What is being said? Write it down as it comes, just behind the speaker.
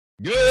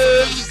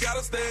Good.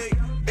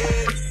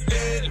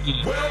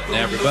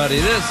 Everybody,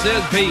 this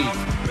is Pete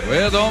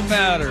with All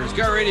Matters.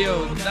 Got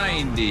Radio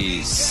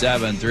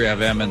 97.3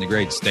 FM in the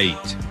great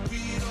state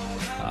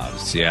of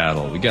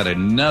Seattle. We got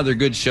another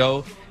good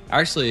show.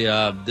 Actually,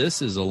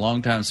 this is a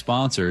longtime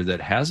sponsor that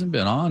hasn't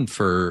been on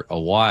for a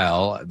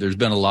while. There's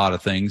been a lot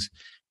of things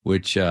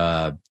which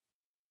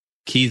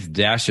Keith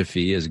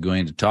Dashafee is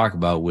going to talk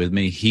about with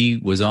me. He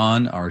was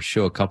on our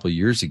show a couple of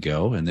years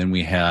ago, and then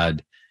we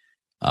had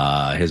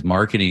his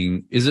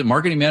marketing. Is it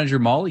marketing manager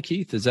Molly,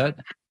 Keith? Is that?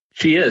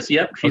 She is.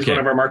 Yep. She's one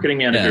of our marketing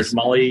managers, yes.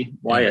 Molly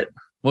Wyatt. Yeah.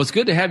 Well, it's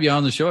good to have you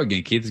on the show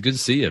again, Keith. It's good to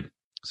see you.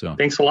 So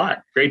thanks a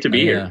lot. Great to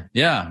be here.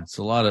 Yeah. It's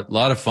a lot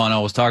of fun. I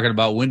was talking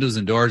about windows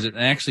and doors. And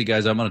actually,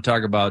 guys, I'm going to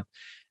talk about,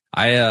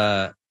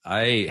 I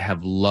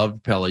have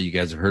loved Pella. You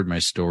guys have heard my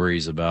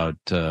stories about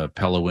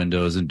Pella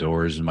Windows and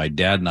doors, and my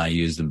dad and I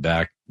used them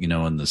back, in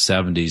the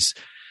 70s.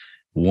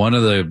 One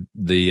of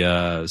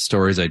the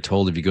stories I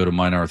told, if you go to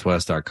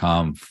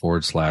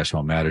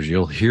mynorthwest.com/all matters,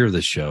 you'll hear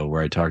the show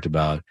where I talked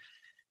about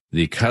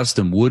the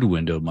custom wood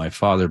window my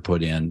father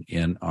put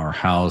in our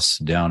house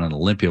down in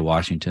Olympia,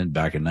 Washington,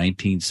 back in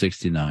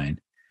 1969.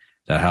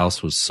 That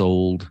house was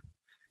sold a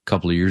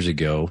couple of years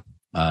ago.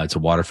 It's a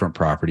waterfront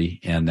property,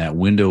 and that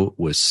window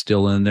was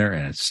still in there,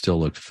 and it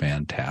still looked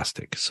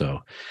fantastic.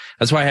 So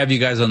that's why I have you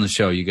guys on the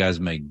show. You guys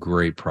make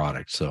great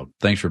products. So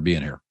thanks for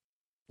being here.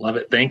 Love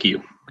it. Thank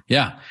you.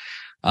 Yeah.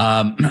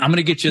 I'm going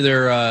to get you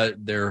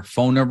their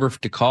phone number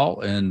to call,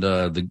 and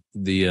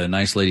the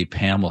nice lady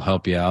Pam will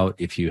help you out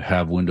if you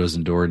have windows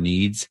and door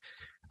needs.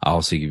 I'll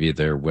also give you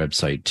their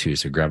website too,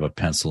 so grab a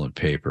pencil and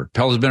paper.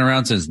 Pella's been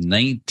around since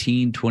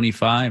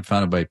 1925,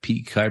 founded by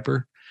Pete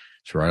Kuiper.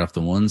 It's right off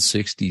the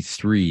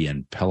 163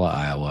 in Pella,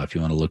 Iowa, if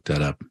you want to look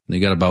that up. They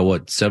got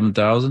about,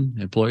 7,000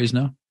 employees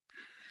now?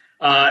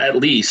 At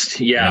least,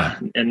 yeah.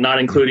 And not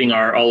including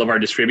all of our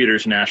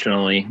distributors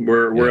nationally.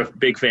 We're a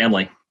big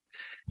family.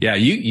 Yeah,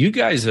 you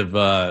guys have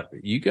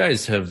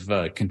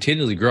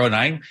continually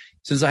grown.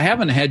 Since I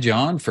haven't had you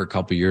on for a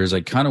couple of years,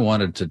 I kind of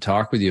wanted to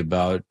talk with you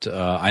about.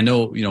 I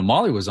know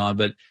Molly was on,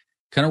 but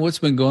kind of what's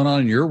been going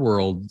on in your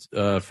world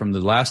from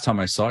the last time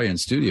I saw you in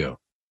studio.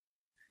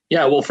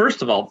 Yeah, well,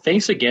 first of all,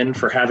 thanks again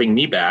for having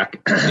me back.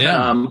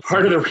 Yeah.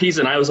 Part of the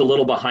reason I was a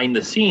little behind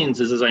the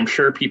scenes is, as I'm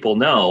sure people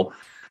know,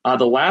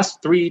 the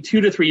last 2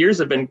 to 3 years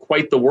have been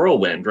quite the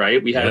whirlwind.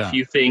 Right, we had a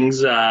few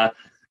things.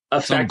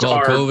 Affect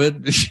our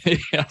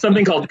COVID.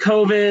 Something called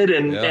COVID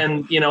and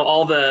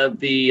all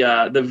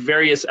the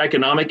various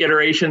economic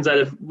iterations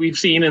that we've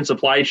seen in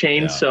supply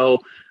chain. Yeah. So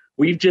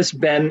we've just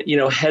been,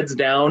 heads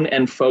down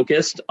and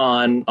focused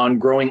on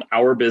growing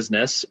our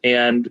business.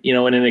 And, in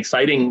an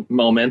exciting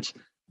moment,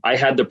 I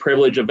had the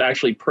privilege of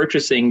actually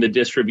purchasing the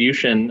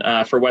distribution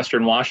for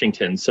Western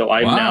Washington. So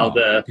I'm now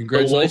the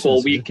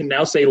local, we can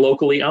now say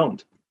locally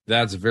owned.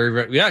 That's very,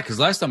 very, because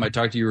last time I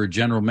talked to you, you were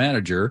general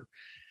manager.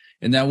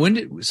 And now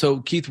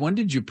Keith, when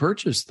did you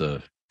purchase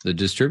the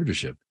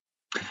distributorship?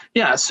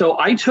 Yeah, so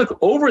I took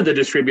over the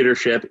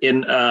distributorship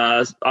in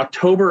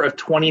October of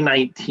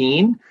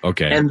 2019.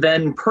 Okay. And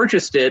then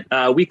purchased it.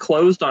 We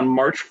closed on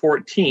March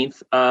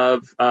 14th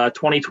of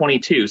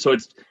 2022. So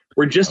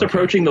we're just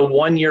approaching the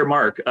 1 year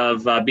mark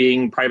of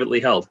being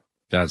privately held.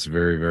 That's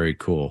very, very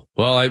cool.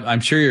 Well,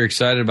 I'm sure you're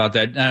excited about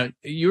that. Now,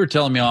 you were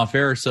telling me off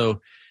air, so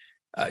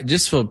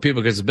just for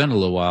people, because it's been a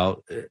little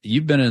while,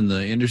 you've been in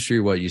the industry,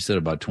 you said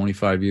about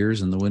 25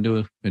 years in the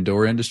window and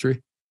door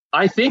industry?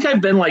 I think I've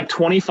been like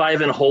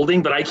 25 and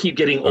holding, but I keep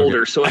getting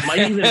older, so it might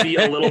even be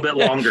a little bit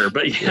longer,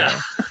 but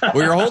yeah.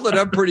 Well, you're holding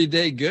up pretty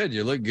dang good.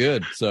 You look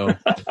good. So,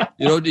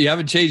 you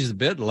haven't changed a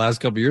bit in the last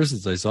couple of years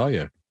since I saw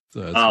you.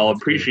 So I'll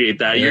appreciate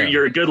that. Yeah.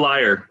 You're a good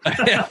liar.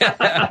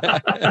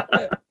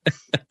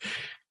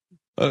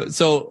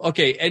 But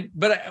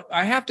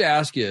I have to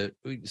ask you.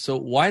 So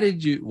why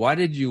did you want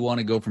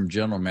to go from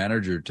general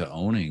manager to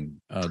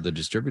owning the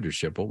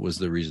distributorship? What was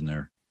the reason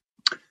there?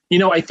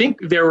 I think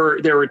there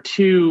were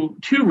two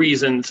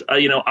reasons.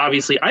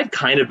 Obviously, I've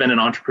kind of been an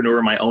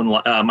entrepreneur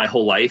my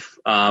whole life.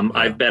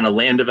 I've been a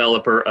land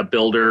developer, a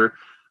builder.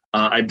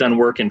 I've done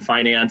work in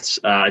finance.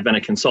 I've been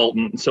a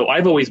consultant. So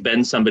I've always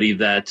been somebody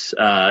that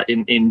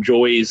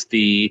enjoys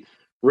the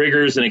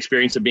rigors and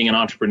experience of being an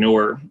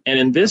entrepreneur. And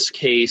in this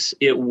case,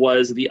 it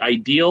was the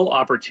ideal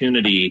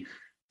opportunity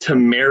to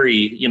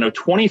marry,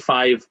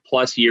 25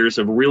 plus years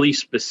of really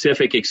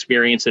specific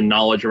experience and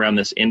knowledge around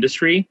this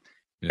industry.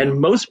 Yeah.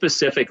 And most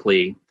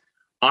specifically,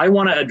 I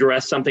want to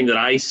address something that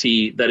I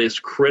see that is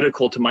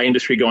critical to my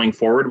industry going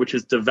forward, which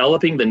is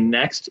developing the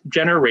next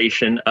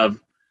generation of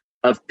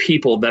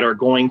people that are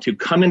going to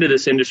come into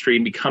this industry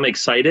and become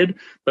excited,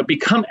 but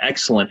become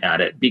excellent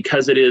at it,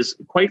 because it is,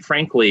 quite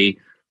frankly,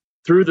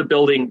 through the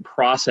building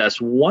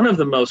process, one of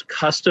the most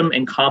custom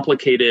and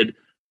complicated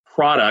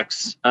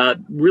products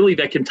really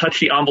that can touch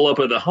the envelope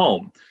of the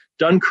home.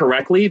 Done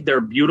correctly, they're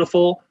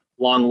beautiful,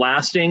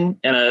 long-lasting,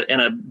 and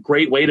a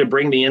great way to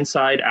bring the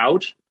inside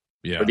out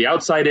or the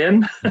outside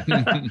in.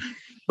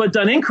 But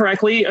done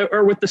incorrectly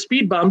or with the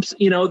speed bumps,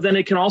 then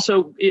it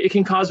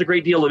can cause a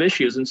great deal of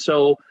issues. And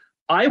so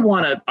I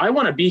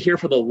want to be here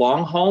for the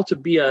long haul, to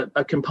be a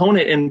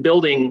component in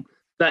building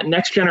that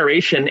next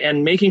generation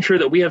and making sure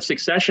that we have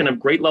succession of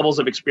great levels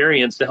of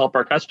experience to help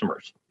our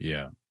customers.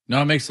 Yeah.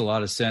 No, it makes a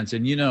lot of sense.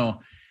 And,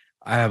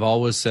 I have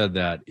always said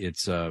that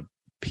it's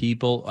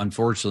people,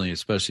 unfortunately,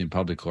 especially in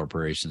public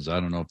corporations. I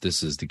don't know if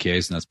this is the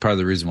case, and that's part of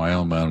the reason why I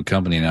own my own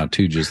company now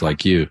too, just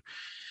like you.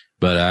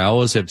 But I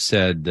always have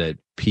said that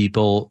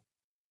people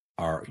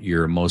are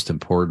your most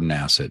important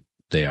asset.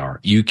 They are.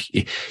 You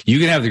can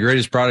have the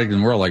greatest product in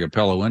the world, like a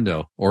Pella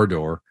window or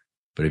door,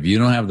 but if you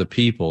don't have the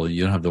people,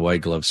 you don't have the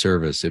white glove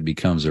service, it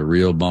becomes a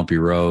real bumpy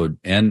road,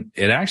 and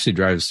it actually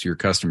drives your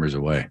customers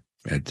away.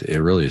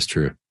 It really is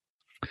true.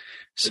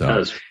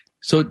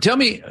 So tell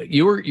me,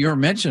 you were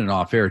mentioning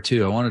off air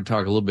too. I want to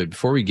talk a little bit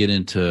before we get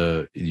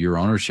into your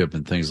ownership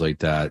and things like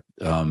that.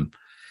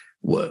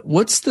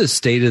 What's the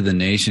state of the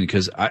nation?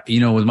 Because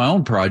with my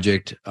own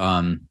project,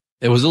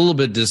 it was a little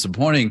bit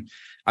disappointing.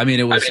 I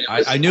mean,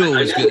 I knew it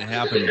was going to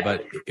happen,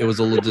 but it was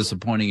a little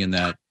disappointing in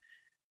that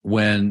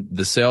when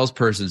the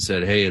salesperson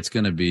said, "Hey, it's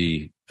going to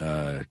be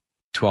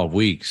 12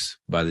 weeks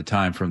by the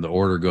time from the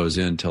order goes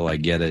in till I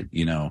get it,"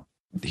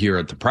 here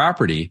at the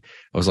property,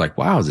 I was like,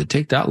 wow, does it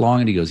take that long?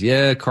 And he goes,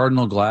 yeah,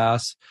 Cardinal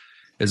Glass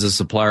is a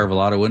supplier of a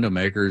lot of window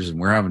makers, and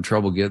we're having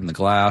trouble getting the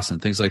glass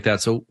and things like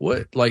that. So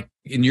what, like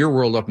in your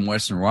world up in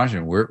Western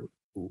Washington,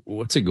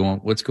 what's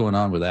going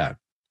on with that?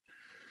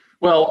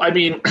 Well, I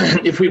mean,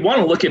 if we want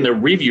to look in the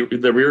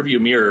rear view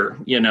mirror,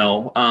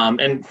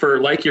 and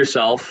for like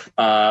yourself,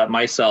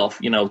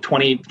 myself,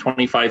 20,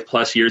 25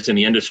 plus years in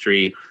the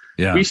industry,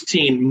 yeah. We've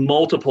seen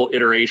multiple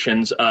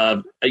iterations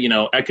of,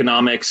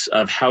 economics,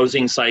 of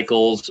housing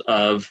cycles,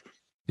 of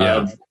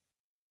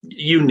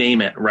you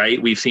name it,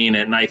 right? We've seen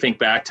it. And I think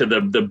back to the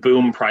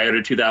boom prior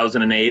to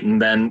 2008,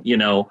 and then,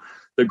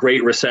 the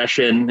Great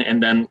Recession,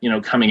 and then,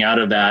 coming out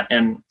of that.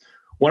 And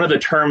one of the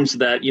terms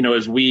that,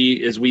 as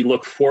we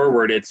look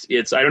forward,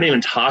 it's I don't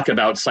even talk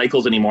about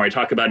cycles anymore. I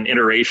talk about an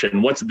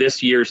iteration. What's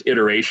this year's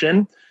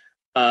iteration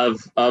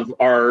of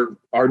our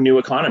new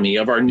economy,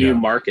 of our new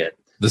market?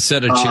 The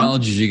set of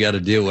challenges you got to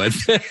deal with.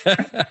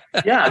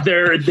 Yeah,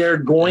 they're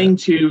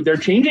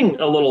changing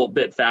a little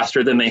bit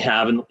faster than they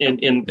have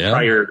in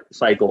prior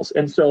cycles.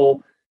 And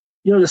so,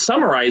 to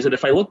summarize it,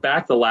 if I look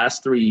back the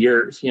last 3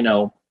 years,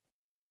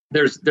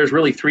 there's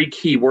really three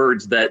key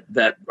words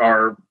that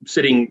are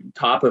sitting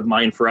top of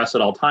mind for us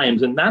at all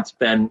times. And that's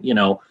been,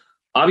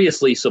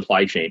 obviously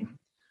supply chain.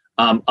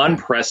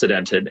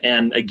 Unprecedented.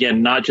 And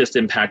again, not just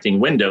impacting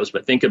Windows,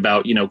 but think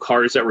about,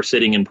 cars that were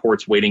sitting in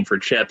ports waiting for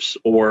chips,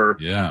 or,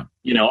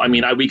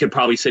 we could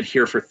probably sit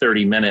here for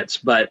 30 minutes,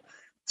 but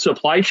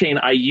supply chain,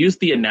 I use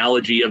the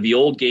analogy of the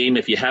old game.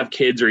 If you have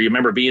kids, or you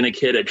remember being a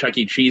kid at Chuck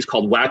E. Cheese,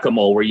 called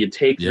whack-a-mole, where you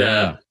take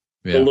the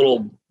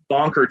little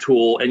bonker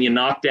tool and you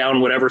knock down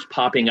whatever's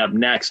popping up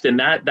next. And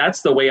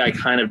that's the way I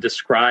kind of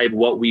describe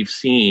what we've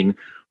seen,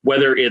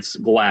 whether it's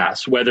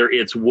glass, whether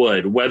it's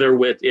wood, whether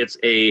it's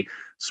a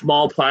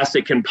small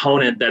plastic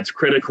component that's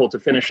critical to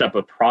finish up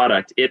a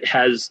product. It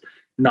has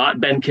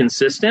not been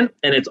consistent.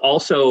 And it's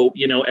also,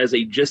 as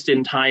a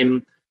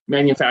just-in-time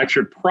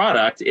manufactured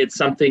product, it's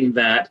something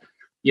that,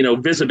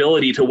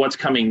 visibility to what's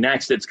coming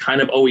next, it's kind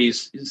of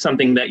always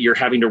something that you're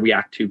having to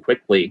react to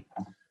quickly.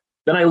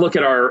 Then I look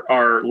at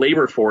our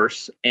labor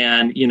force,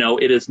 and,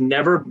 it has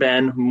never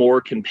been more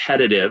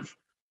competitive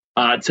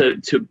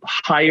to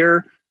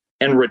hire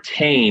and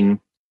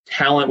retain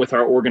talent with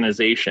our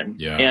organization.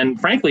 Yeah. And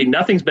frankly,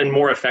 nothing's been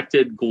more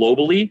affected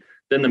globally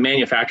than the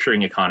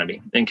manufacturing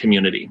economy and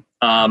community.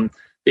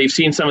 They've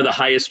seen some of the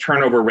highest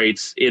turnover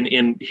rates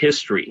in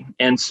history.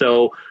 And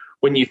so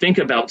when you think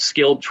about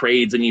skilled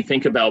trades, and you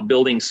think about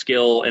building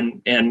skill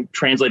and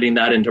translating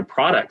that into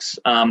products,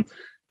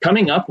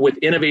 coming up with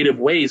innovative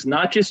ways,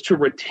 not just to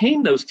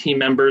retain those team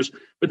members,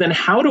 but then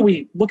how do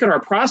we look at our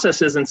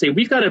processes and say,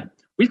 we've got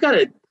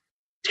to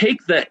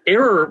take the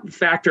error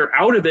factor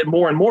out of it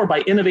more and more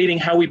by innovating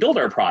how we build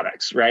our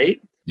products,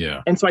 right?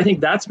 Yeah. And so I think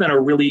that's been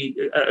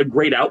a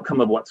great outcome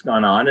of what's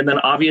gone on. And then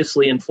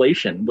obviously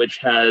inflation,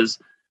 which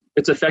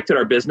it's affected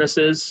our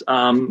businesses.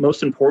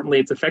 Most importantly,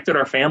 it's affected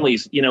our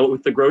families,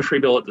 with the grocery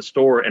bill at the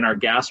store and our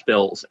gas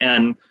bills.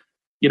 And,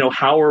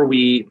 how are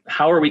we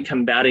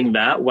combating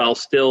that while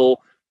still,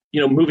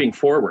 moving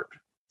forward?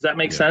 Does that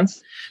make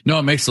sense? No,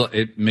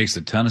 it makes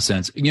a ton of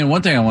sense.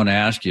 One thing I want to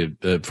ask you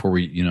before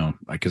we,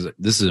 because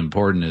this is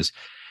important, is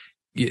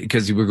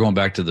because we're going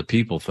back to the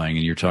people thing,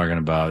 and you're talking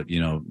about,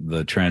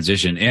 the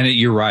transition. And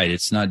you're right.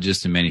 It's not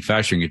just in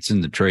manufacturing, it's in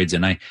the trades.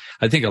 And I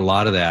think a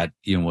lot of that,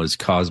 was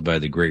caused by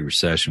the Great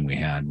Recession we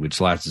had, which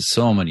lasted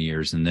so many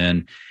years. And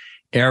then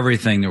there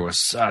was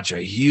such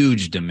a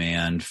huge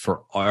demand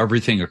for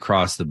everything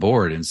across the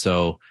board. And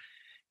so,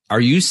 are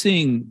you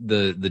seeing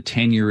the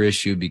tenure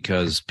issue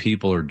because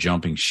people are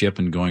jumping ship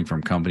and going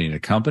from company to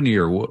company,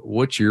 or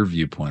what's your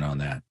viewpoint on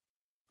that?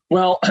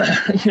 Well,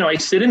 I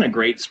sit in a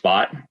great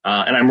spot,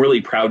 and I'm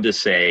really proud to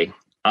say,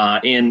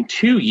 in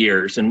 2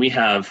 years, and we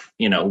have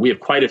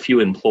quite a few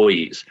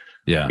employees.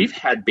 Yeah, we've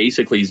had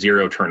basically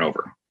zero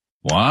turnover.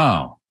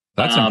 Wow,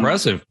 that's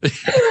impressive.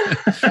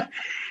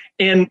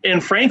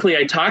 And frankly,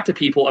 I talk to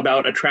people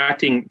about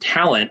attracting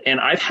talent,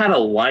 and I've had a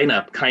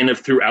lineup kind of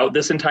throughout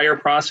this entire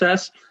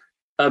process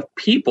of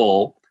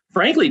people,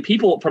 frankly,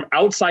 people from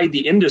outside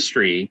the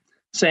industry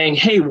saying,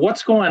 hey,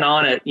 what's going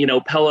on at,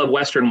 Pella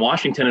Western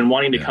Washington, and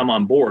wanting to come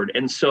on board.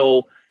 And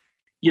so,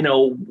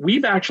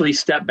 we've actually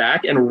stepped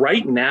back, and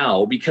right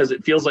now, because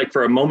it feels like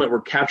for a moment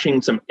we're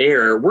capturing some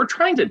air, we're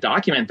trying to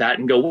document that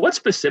and go, what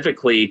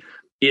specifically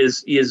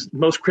is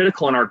most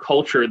critical in our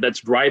culture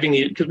that's driving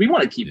the, because we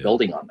want to keep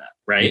building on that,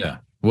 right? Yeah.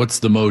 What's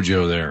the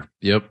mojo there?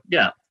 Yep.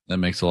 Yeah. That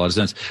makes a lot of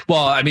sense.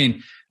 Well, I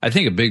mean, I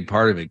think a big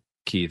part of it,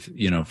 Keith,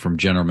 from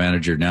general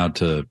manager now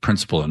to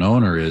principal and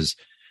owner is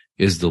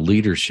the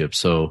leadership.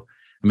 So,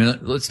 I mean,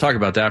 let's talk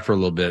about that for a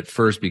little bit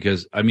first,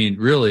 because I mean,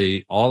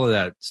 really all of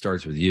that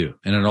starts with you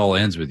and it all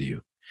ends with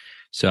you.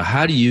 So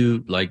how do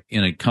you, like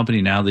in a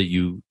company now that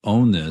you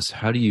own this,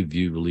 how do you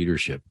view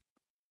leadership?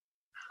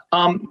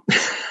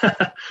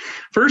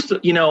 First,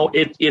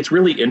 it's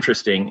really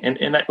interesting.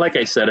 And like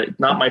I said, it's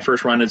not my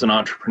first run as an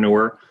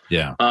entrepreneur.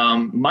 Yeah.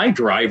 My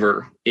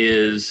driver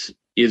is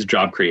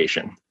job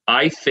creation.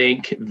 I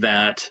think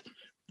that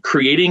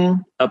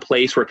creating a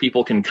place where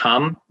people can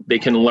come, they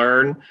can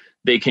learn,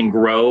 they can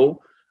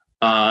grow,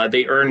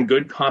 they earn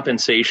good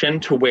compensation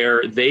to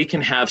where they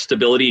can have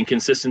stability and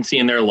consistency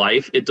in their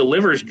life. It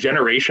delivers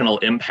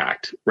generational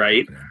impact,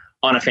 right,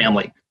 on a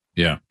family.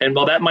 Yeah. And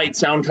while that might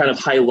sound kind of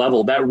high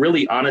level, that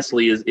really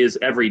honestly is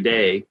every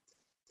day.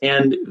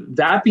 And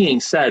that being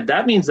said,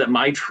 that means that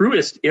my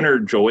truest inner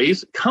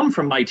joys come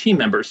from my team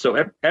members.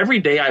 So every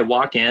day I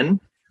walk in,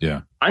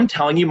 I'm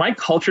telling you, my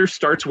culture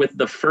starts with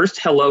the first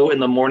hello in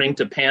the morning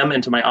to Pam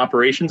and to my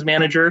operations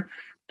manager,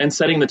 and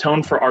setting the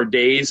tone for our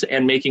days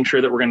and making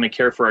sure that we're going to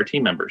care for our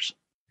team members.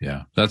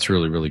 Yeah, that's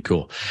really, really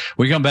cool.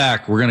 When we come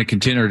back, we're going to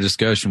continue our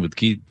discussion with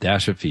Keith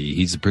Dashafi.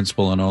 He's the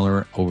principal and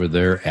owner over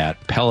there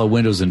at Pella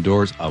Windows and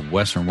Doors of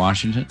Western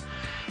Washington.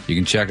 You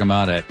can check him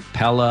out at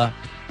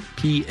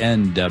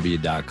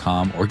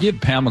pellapnw.com or give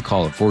Pam a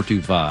call at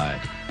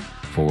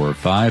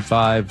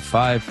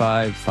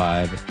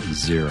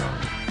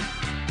 425-455-5550.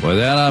 With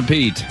that, I'm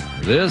Pete.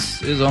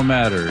 This is On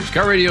Matters,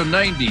 Car Radio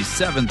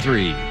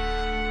 97.3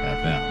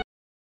 FM.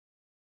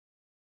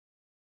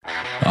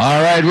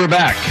 All right, we're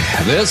back.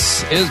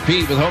 This is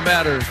Pete with Home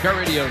Matters, Car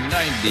Radio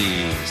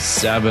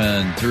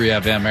 97.3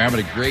 FM. We're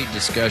having a great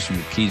discussion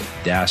with Keith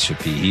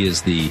Dashafi. He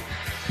is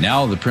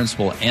now the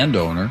principal and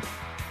owner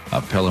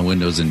of Pella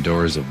Windows and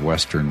Doors of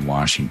Western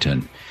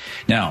Washington.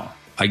 Now,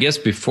 I guess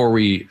before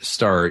we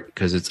start,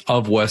 because it's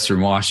of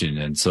Western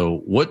Washington, so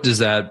what does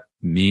that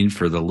mean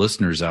for the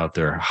listeners out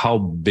there? How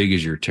big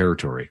is your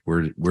territory?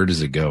 Where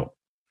does it go?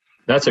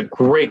 That's a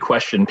great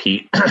question,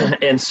 Pete.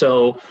 And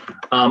so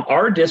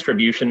our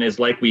distribution is,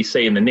 like we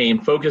say in the name,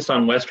 focused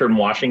on Western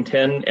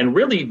Washington. And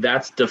really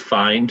that's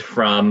defined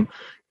from,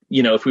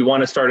 if we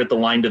want to start at the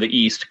line to the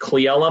east, Cle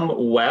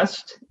Elum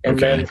west. And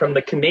then from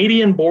the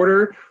Canadian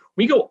border,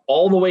 we go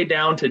all the way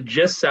down to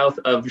just south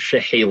of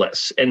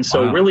Chehalis. And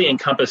so really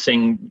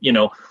encompassing,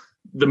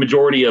 the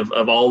majority of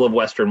all of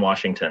Western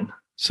Washington.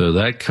 So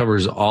that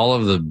covers all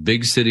of the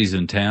big cities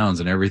and towns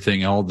and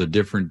everything, all the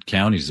different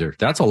counties there.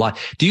 That's a lot.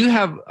 Do you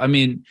have, I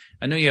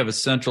know you have a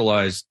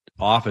centralized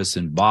office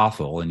in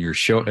Bothell and your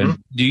show, and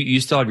do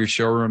you still have your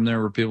showroom there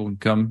where people can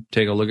come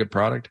take a look at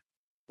product?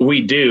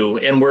 We do.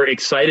 And we're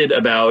excited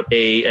about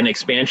an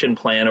expansion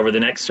plan over the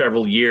next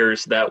several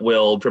years that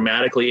will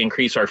dramatically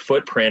increase our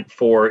footprint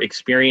for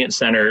experience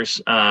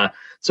centers,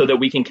 so that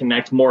we can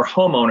connect more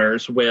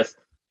homeowners with,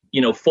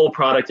 full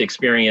product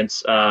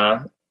experience,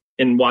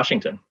 in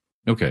Washington.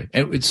 Okay.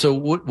 And so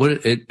what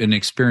an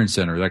experience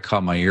center, that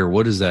caught my ear.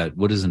 What is that?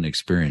 What is an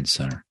experience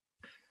center?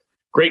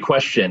 Great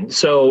question.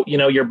 So,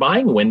 you're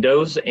buying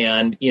windows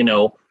and,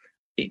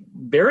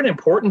 they're an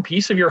important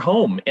piece of your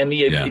home, and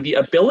the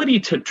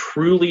ability to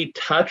truly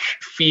touch,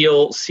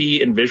 feel,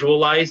 see, and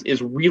visualize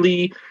is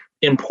really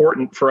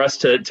important for us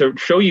to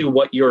show you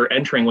what you're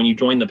entering when you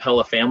join the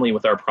Pella family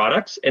with our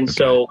products. And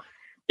so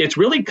it's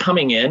really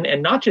coming in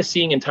and not just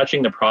seeing and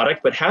touching the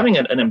product, but having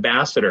an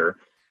ambassador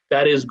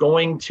that is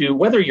going to,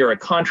 whether you're a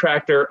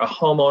contractor, a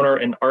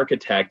homeowner, an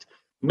architect,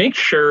 make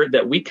sure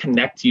that we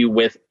connect you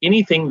with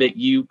anything that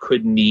you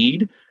could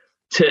need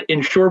to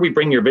ensure we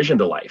bring your vision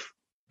to life.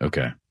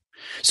 Okay.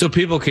 So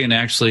people can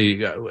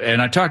actually,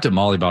 and I talked to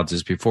Molly about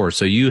this before,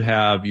 so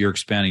you're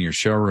expanding your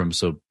showroom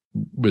so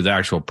with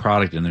actual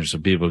product in there so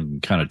people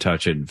can kind of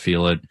touch it and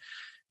feel it.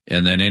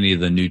 And then any of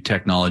the new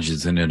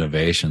technologies and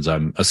innovations,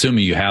 I'm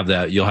assuming you'll have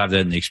that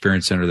in the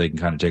experience center they can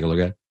kind of take a look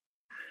at.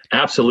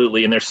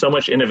 Absolutely. And there's so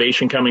much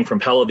innovation coming from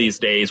Pella these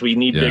days. We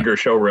need bigger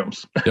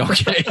showrooms.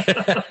 Okay.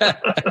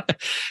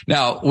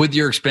 Now, with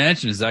your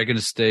expansion, is that going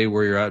to stay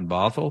where you're at in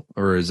Bothell,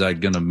 or is that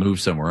going to move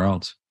somewhere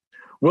else?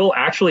 We'll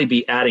actually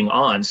be adding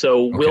on.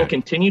 So we'll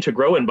continue to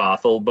grow in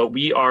Bothell, but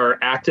we are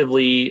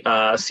actively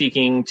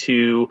seeking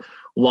to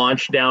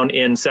launch down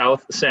in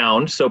South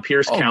Sound, so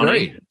Pierce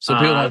County. Great. So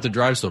people don't have to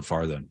drive so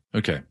far then.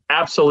 Okay.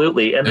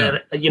 Absolutely. And then,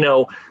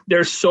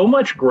 there's so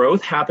much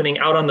growth happening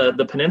out on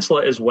the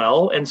peninsula as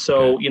well. And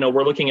so,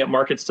 we're looking at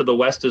markets to the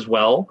west as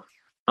well.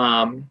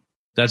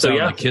 That's out in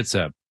the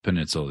Kitsap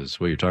Peninsula is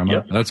what you're talking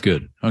about? Yep. That's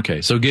good.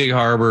 Okay. So Gig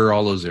Harbor,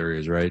 all those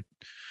areas, right?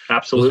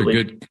 Absolutely.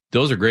 Those are good.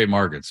 Those are great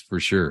markets for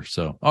sure.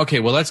 So, okay.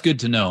 Well, that's good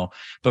to know.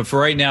 But for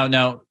right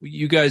now,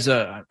 you guys,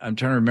 I'm trying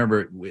to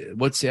remember,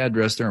 what's the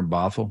address there in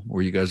Bothell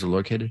where you guys are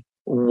located?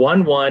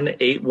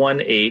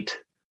 11818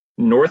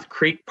 North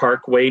Creek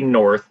Parkway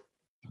North,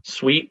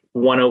 Suite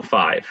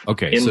 105.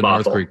 Okay, in so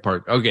Bothell. North Creek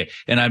Park. Okay,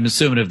 and I'm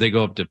assuming if they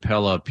go up to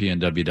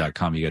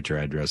PellaPNW.com, you got your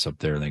address up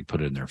there and they can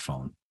put it in their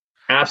phone.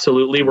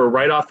 Absolutely. We're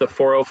right off the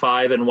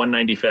 405 and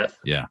 195th.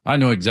 Yeah, I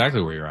know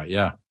exactly where you're at.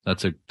 Yeah,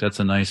 that's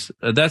a nice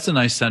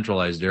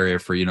centralized area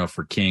for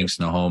King,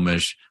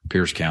 Snohomish,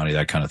 Pierce County,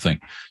 that kind of thing.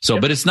 So,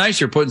 But it's nice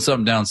you're putting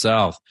something down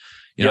south.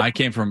 You know, I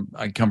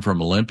come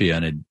from Olympia,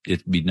 and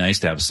it'd be nice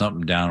to have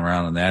something down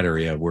around in that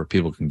area where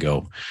people can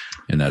go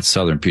in that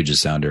southern Puget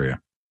Sound area.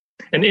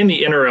 And in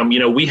the interim,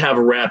 we have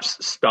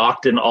reps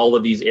stocked in all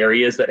of these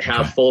areas that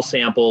have full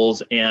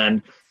samples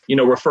and,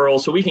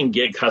 referrals, so we can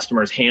get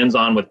customers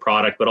hands-on with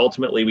product. But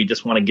ultimately, we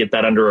just want to get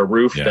that under a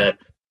roof that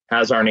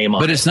has our name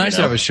on it. But it's nice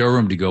to have a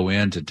showroom to go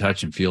in to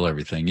touch and feel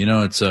everything.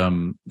 It's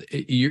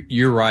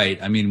you're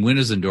right. I mean,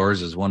 windows and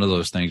doors is one of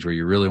those things where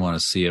you really want to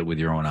see it with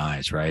your own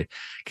eyes, right?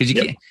 Because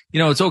you can't,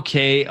 it's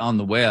okay on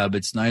the web.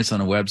 It's nice on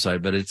a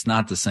website, but it's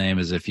not the same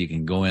as if you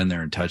can go in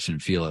there and touch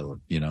and feel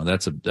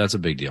it. That's a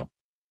big deal.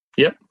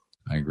 Yep.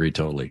 I agree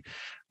totally.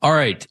 All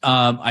right.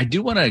 I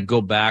do want to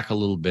go back a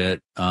little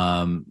bit.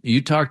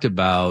 We talked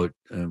about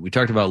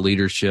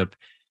leadership.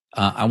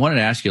 I wanted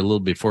to ask you a little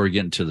before we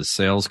get into the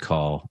sales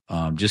call,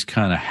 just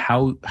kind of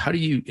how do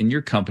you, in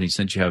your company,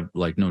 since you have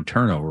like no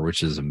turnover,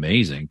 which is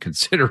amazing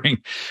considering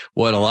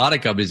what a lot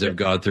of companies have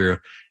gone through,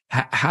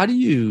 how do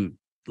you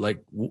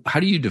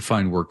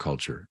define work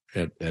culture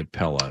at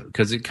Pella?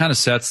 Because it kind of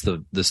sets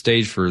the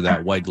stage for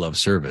that white glove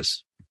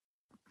service.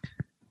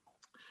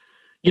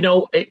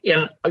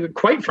 And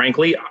quite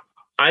frankly,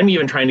 I'm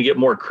even trying to get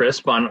more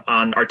crisp on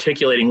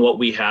articulating what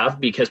we have,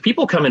 because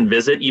people come and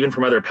visit even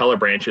from other Pella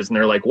branches and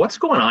they're like, what's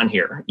going on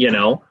here?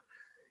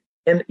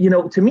 And,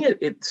 to me,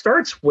 it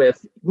starts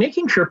with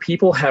making sure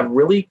people have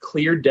really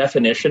clear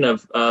definition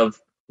of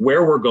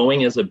where we're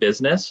going as a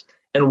business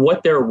and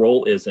what their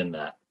role is in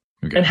that,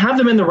 and have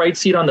them in the right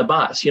seat on the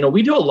bus.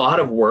 We do a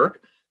lot of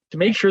work to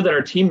make sure that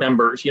our team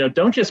members,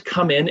 don't just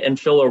come in and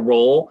fill a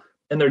role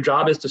and their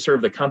job is to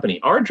serve the company.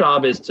 Our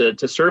job is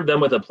to serve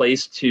them with a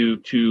place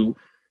to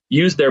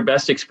use their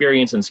best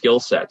experience and skill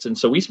sets. And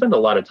so we spend a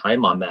lot of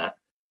time on that.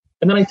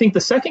 And then I think the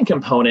second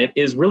component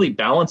is really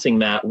balancing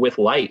that with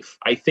life.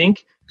 I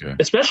think,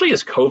 especially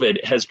as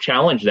COVID has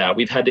challenged that,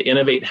 we've had to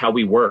innovate how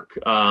we work.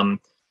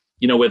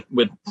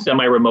 With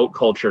semi-remote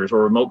cultures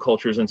or remote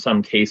cultures in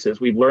some cases,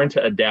 we've learned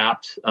to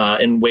adapt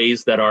in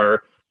ways that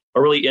are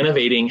really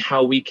innovating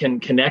how we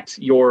can connect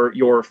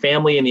your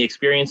family and the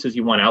experiences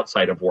you want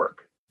outside of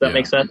work. Does that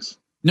make sense?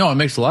 No, it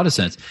makes a lot of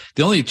sense.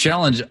 The only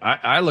challenge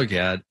I look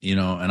at,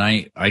 and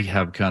I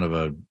have kind of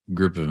a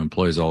group of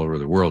employees all over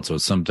the world, so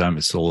sometimes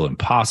it's a little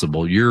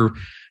impossible. You're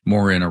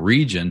more in a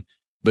region,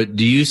 but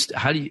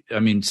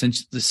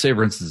since say,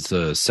 for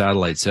instance,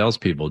 satellite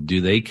salespeople,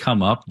 do they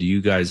come up? Do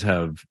you guys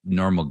have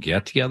normal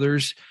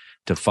get-togethers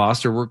to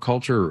foster work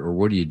culture, or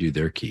what do you do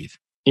there, Keith?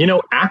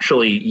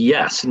 Actually,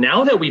 yes.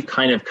 Now that we've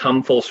kind of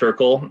come full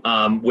circle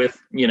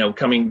with,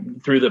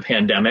 coming through the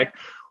pandemic,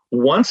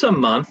 once a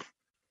month,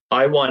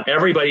 I want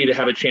everybody to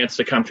have a chance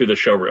to come through the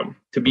showroom,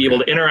 to be able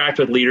to interact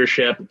with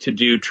leadership, to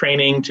do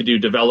training, to do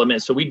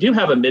development. So we do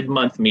have a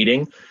mid-month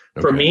meeting.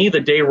 For me, the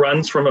day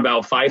runs from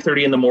about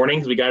 5:30 in the morning,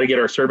 because we got to get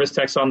our service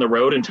techs on the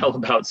road until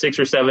about 6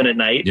 or 7 at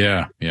night.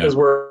 Yeah. Because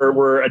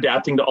we're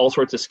adapting to all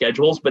sorts of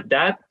schedules. But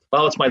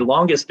while it's my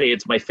longest day,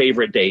 it's my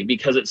favorite day,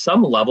 because at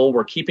some level,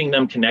 we're keeping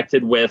them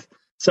connected with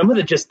some of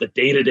the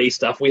day-to-day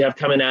stuff we have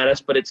coming at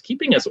us, but it's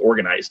keeping us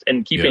organized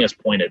and keeping us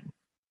pointed.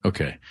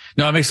 Okay.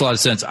 No, it makes a lot of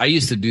sense. I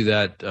used to do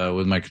that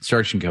with my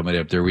construction company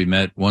up there. We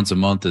met once a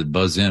month at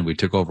Buzz Inn. We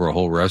took over a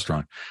whole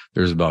restaurant.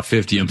 There's about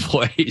 50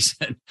 employees.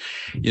 And,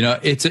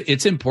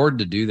 it's important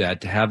to do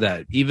that, to have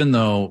that, even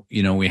though,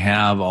 we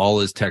have all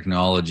this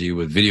technology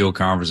with video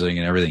conferencing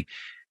and everything.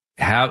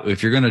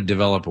 If you're going to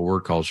develop a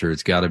work culture,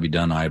 it's got to be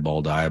done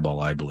eyeball to eyeball,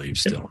 I believe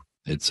still.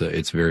 It's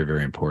very,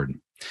 very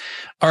important.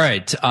 All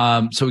right.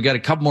 So we got a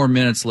couple more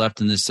minutes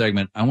left in this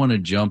segment. I want to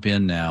jump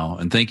in now,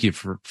 and thank you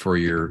for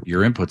your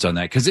inputs on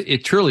that, because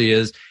it truly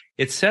is.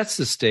 It sets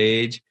the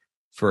stage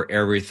for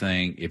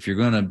everything. If you're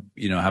going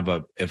to, have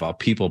a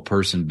people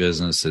person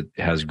business that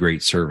has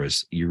great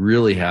service, you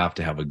really have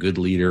to have a good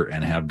leader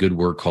and have good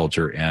work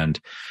culture, and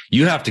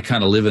you have to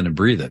kind of live it and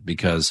breathe it,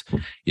 because,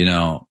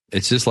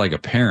 it's just like a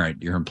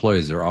parent. Your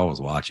employees, they're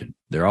always watching.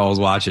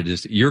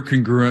 Just you're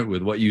congruent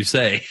with what you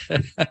say.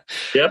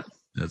 Yep.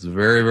 That's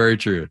very, very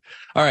true.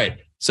 All right.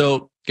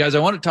 So, guys, I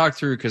want to talk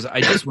through, because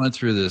I just went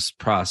through this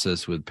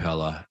process with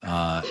Pella,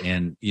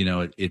 and,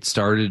 it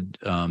started,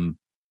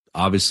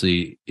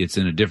 obviously, it's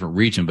in a different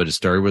region, but it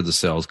started with a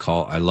sales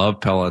call. I love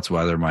Pella. That's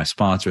why they're my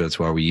sponsor. That's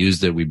why we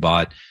used it. We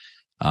bought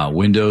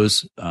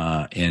windows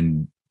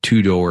and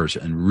 2 doors,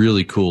 and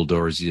really cool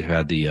doors. You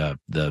had the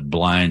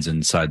blinds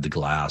inside the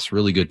glass,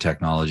 really good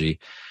technology.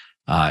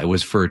 It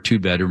was for a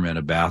 2-bedroom and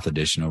a bath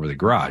addition over the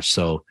garage.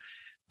 So,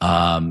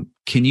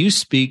 can you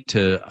speak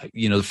to,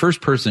 the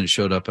first person that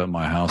showed up at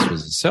my house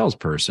was a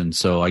salesperson.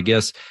 So I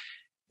guess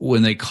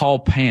when they call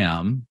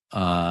Pam,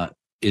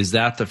 is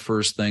that the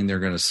first thing they're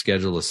going to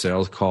schedule a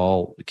sales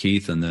call,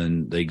 Keith, and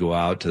then they go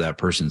out to that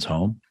person's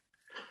home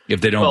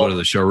if they don't go to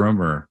the showroom?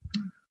 Or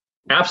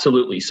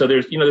absolutely. So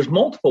there's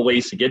multiple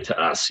ways to get to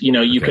us.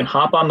 You can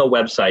hop on the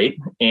website,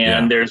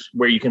 and there's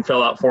where you can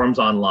fill out forms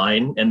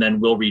online, and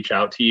then we'll reach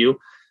out to you.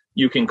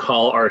 You can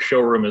call our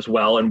showroom as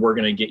well, and we're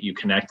going to get you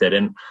connected.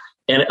 And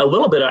a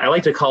little bit, I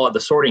like to call it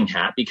the sorting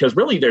hat, because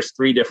really there's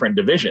 3 different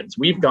divisions.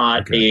 We've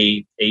got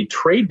a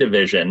trade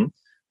division,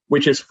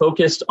 which is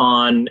focused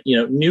on,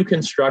 new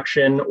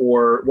construction,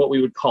 or what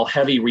we would call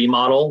heavy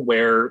remodel,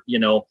 where,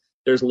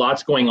 there's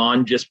lots going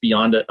on just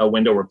beyond a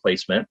window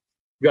replacement.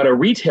 We've got a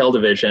retail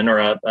division,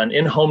 or an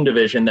in-home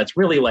division that's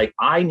really like,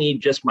 I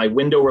need just my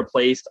window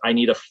replaced. I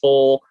need a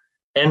full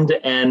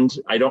end-to-end.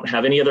 I don't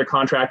have any other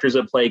contractors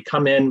at play.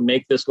 Come in,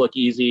 make this look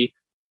easy.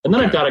 And then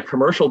I've got a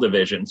commercial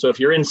division. So if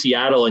you're in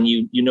Seattle and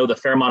you know the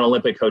Fairmont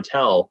Olympic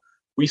Hotel,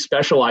 we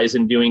specialize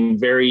in doing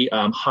very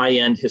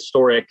high-end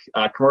historic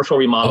commercial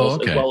remodels,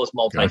 as well as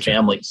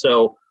multifamily. Gotcha.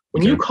 So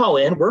when you call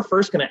in, we're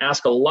first going to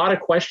ask a lot of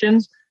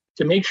questions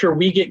to make sure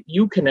we get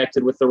you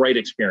connected with the right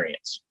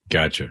experience.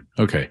 Gotcha.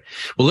 Okay.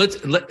 Well,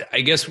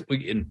 I guess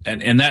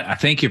and that, I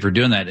thank you for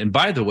doing that. And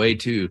by the way,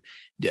 too,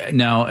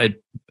 now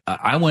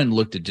I went and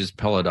looked at just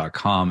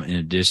Pella.com in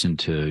addition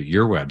to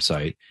your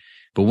website.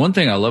 But one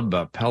thing I love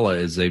about Pella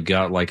is they've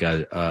got like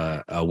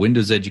a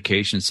Windows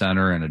Education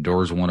Center and a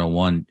Doors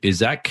 101. Is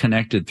that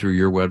connected through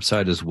your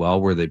website as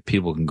well, where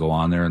people can go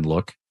on there and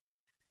look?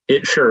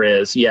 It sure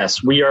is.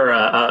 Yes. We are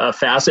a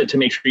facet to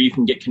make sure you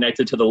can get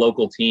connected to the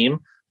local team,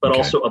 but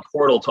also a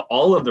portal to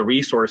all of the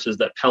resources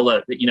that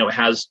Pella,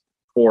 has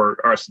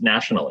for us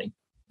nationally.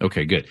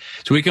 Okay, good.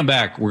 So we come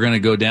back. We're going to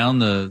go down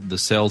the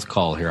sales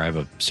call here. I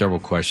have several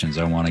questions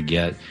I want to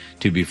get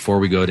to before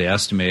we go to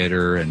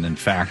estimator and then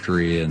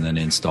factory and then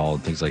install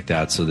and things like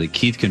that, so that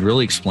Keith can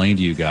really explain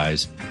to you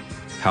guys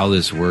how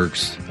this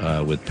works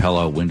with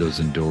Pella Windows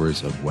and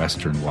Doors of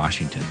Western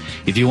Washington.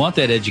 If you want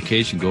that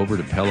education, go over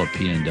to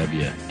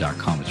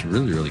PellaPNW.com. It's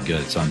really, really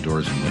good. It's on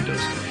doors and windows.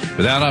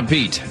 With that, I'm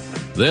Pete.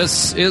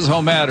 This is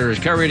Home Matters,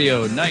 Car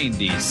Radio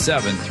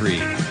 97.3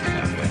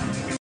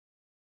 FM.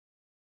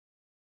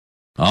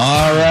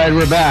 All right,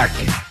 we're back.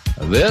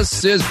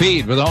 This is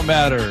Pete with Home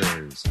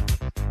Matters,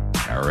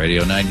 Car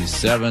Radio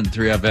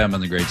 97.3 FM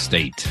in the great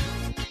state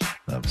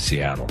of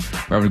Seattle.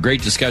 We're having a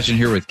great discussion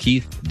here with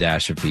Keith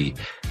Dashafi.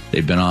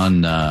 They've been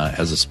on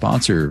as a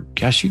sponsor.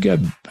 Gosh, I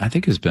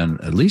think it's been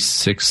at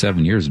least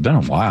 6-7 years. It's been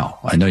a while.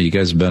 I know you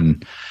guys have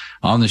been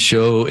on the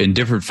show in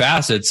different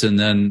facets. And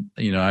then,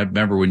 I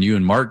remember when you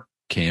and Mark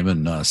came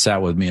and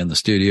sat with me in the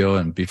studio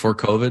and before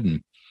COVID,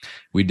 and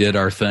we did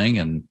our thing.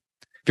 And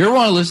if you ever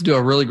want to listen to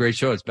a really great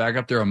show, it's back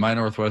up there on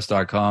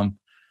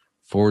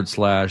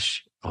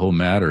mynorthwest.com/Home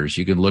Matters.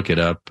 You can look it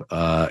up.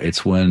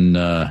 It's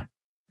when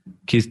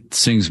Keith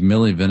sings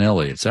Milli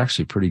Vanilli. It's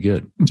actually pretty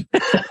good.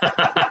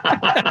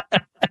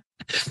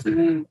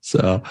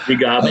 So you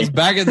got me.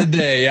 Back in the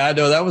day. Yeah, I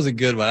know that was a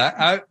good one.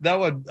 That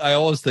one I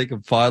always think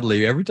of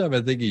fondly. Every time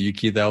I think of you,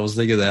 Keith, I always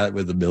think of that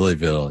with the Milli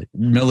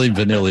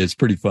Vanilli. It's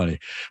pretty funny.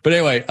 But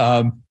anyway,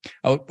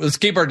 let's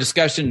keep our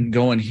discussion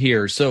going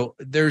here. So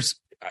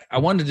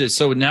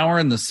so now we're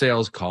in the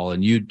sales call,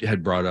 and you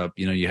had brought up,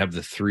 you have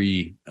the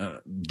 3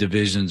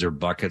 divisions or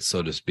buckets,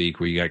 so to speak,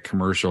 where you got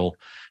commercial,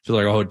 so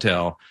like a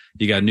hotel,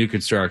 you got new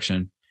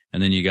construction,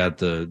 and then you got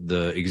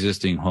the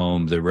existing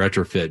home, the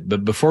retrofit.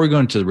 But before we go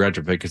into the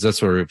retrofit, because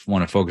that's what I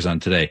want to focus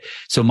on today.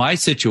 So my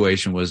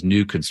situation was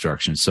new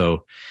construction.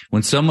 So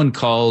when someone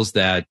calls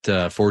that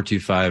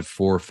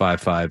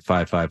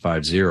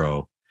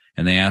 425-455-5550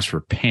 and they ask for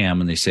Pam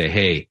and they say,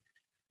 hey,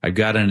 I've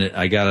got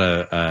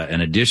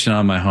an addition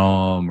on my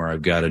home, or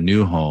I've got a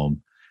new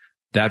home,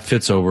 that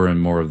fits over in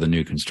more of the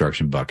new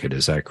construction bucket.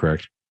 Is that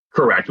correct?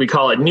 Correct. We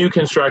call it new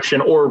construction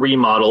or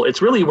remodel.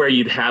 It's really where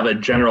you'd have a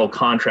general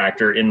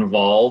contractor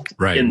involved,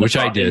 right? Which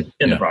I did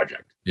in the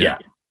project. Yeah.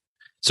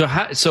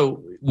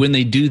 So when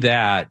they do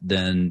that,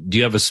 then do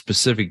you have a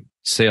specific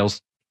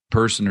sales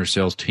person or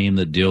sales team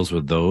that deals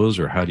with those,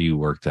 or how do you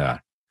work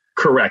that?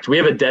 Correct. We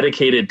have a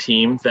dedicated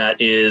team that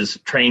is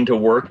trained to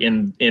work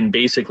in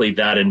basically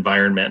that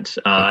environment.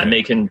 And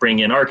they can bring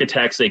in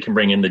architects, they can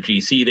bring in the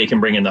GC, they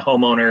can bring in the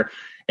homeowner,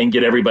 and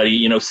get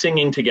everybody,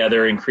 singing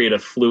together and create a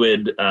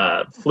fluid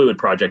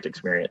project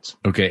experience.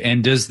 Okay.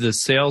 And does the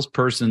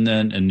salesperson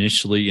then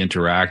initially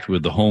interact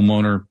with the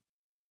homeowner,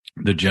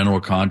 the general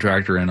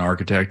contractor, and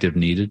architect if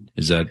needed?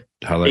 Is that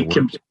how that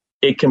works?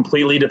 It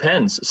completely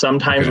depends.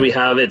 Sometimes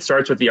it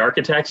starts with the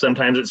architect.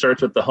 Sometimes it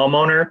starts with the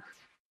homeowner.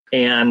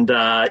 And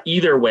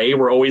either way,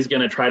 we're always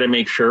going to try to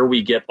make sure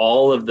we get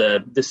all of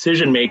the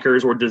decision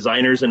makers or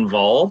designers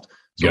involved,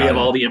 so we have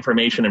all the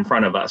information in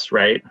front of us,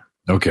 right?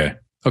 Okay.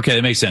 Okay,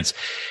 that makes sense.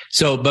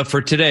 So, but for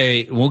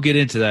today, we'll get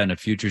into that in a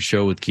future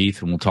show with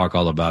Keith, and we'll talk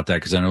all about that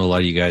because I know a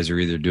lot of you guys are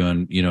either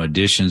doing,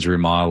 additions,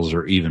 remodels,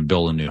 or even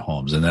building new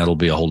homes, and that'll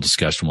be a whole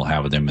discussion we'll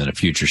have with them in a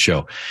future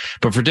show.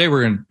 But for today,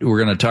 we're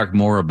gonna talk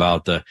more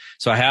about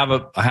So I have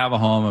a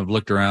home. I've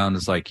looked around.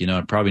 It's like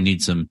I probably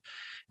need some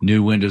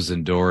new windows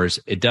and doors.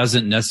 It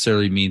doesn't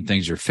necessarily mean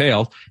things are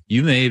failed.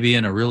 You may be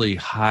in a really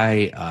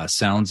high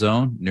sound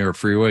zone near a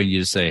freeway, and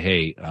you just say,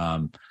 "Hey,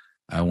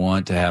 I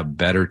want to have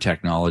better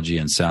technology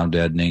and sound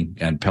deadening,"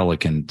 and Pella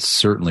can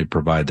certainly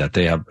provide that.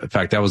 In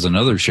fact, that was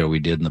another show we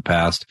did in the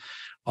past,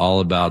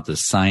 all about the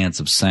science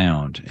of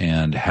sound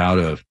and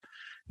how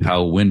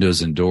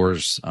windows and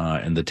doors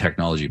and the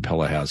technology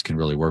Pella has can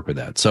really work with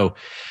that. So,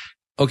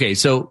 okay,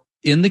 so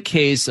in the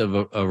case of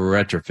a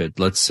retrofit,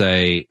 let's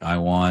say I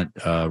want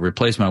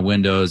replace my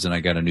windows and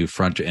I got a new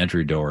front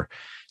entry door.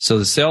 So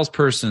the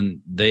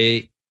salesperson,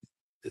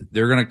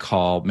 they're going to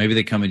call, maybe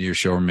they come into your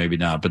showroom, maybe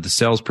not, but the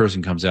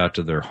salesperson comes out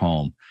to their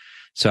home.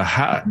 So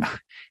how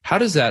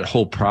does that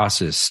whole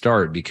process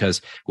start?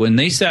 Because when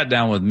they sat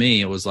down with me,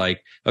 it was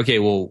like, okay,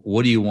 well,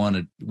 what do you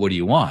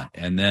want?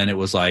 And then it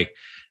was like,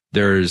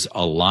 there's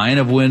a line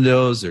of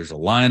windows, there's a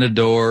line of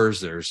doors,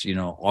 there's,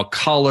 all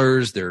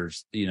colors,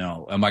 there's,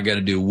 am I going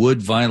to do wood,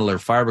 vinyl, or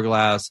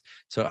fiberglass?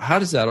 So how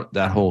does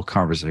that whole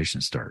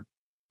conversation start?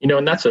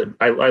 And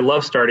I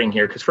love starting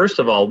here because first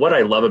of all, what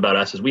I love about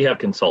us is we have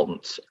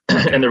consultants.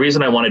 And the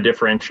reason I want to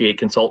differentiate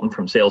consultant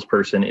from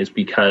salesperson is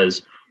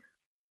because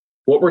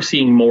what we're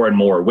seeing more and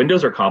more,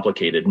 windows are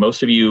complicated.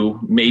 Most of you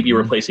may be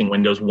replacing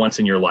windows once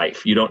in your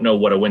life. You don't know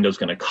what a window is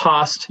going to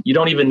cost. You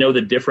don't even know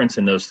the difference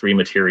in those three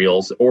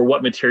materials or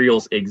what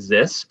materials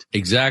exist.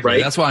 Exactly.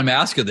 Right? That's why I'm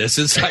asking this.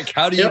 It's like,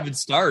 how do you even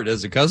start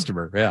as a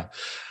customer? Yeah.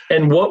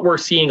 And what we're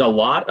seeing a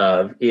lot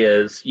of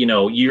is,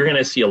 you're going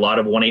to see a lot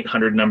of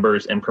 1-800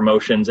 numbers and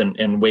promotions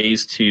and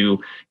ways to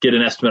get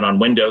an estimate on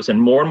windows.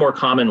 And more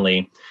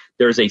commonly,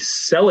 there's a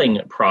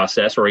selling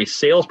process or a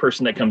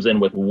salesperson that comes in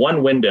with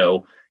one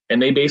window,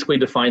 and they basically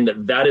define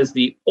that is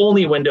the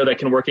only window that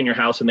can work in your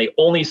house, and they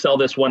only sell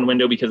this one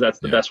window because that's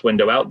the best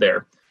window out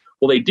there.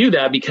 Well, they do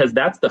that because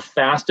that's the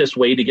fastest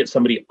way to get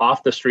somebody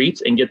off the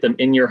streets and get them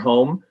in your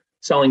home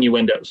selling you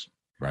windows.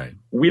 Right.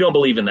 We don't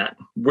believe in that.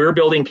 We're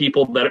building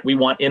people that we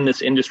want in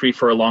this industry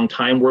for a long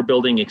time. We're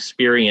building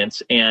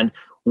experience, and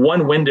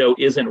one window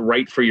isn't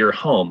right for your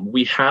home.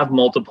 We have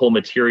multiple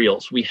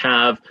materials.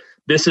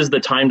 This is the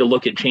time to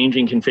look at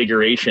changing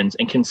configurations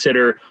and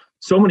consider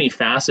so many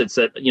facets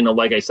that,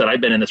 like I said,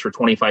 I've been in this for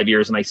 25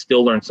 years and I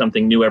still learn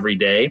something new every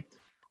day.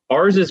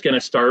 Ours is going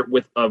to start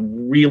with a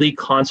really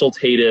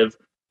consultative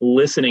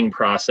listening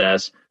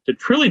process to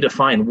truly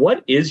define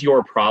what is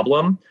your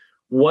problem.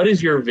 What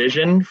is your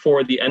vision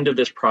for the end of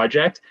this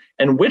project,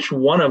 and which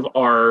one of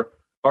our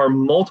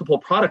multiple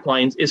product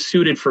lines is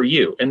suited for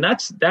you? And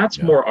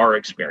that's more our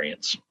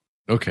experience.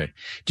 Okay.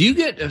 Do you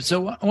get,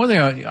 so one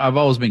thing I've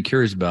always been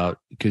curious about,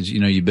 because,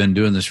 you've been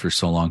doing this for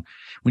so long,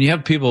 when you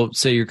have people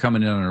say you're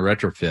coming in on a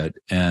retrofit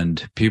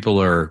and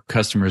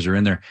customers are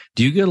in there,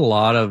 do you get a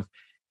lot of,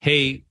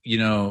 hey,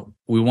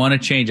 we want to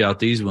change out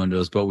these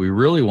windows, but we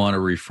really want to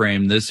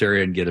reframe this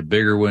area and get a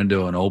bigger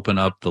window and open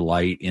up the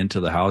light into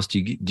the house? Do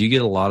you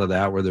get a lot of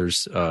that where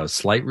there's a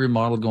slight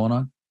remodel going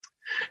on?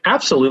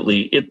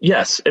 Absolutely.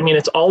 Yes. I mean,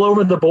 it's all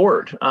over the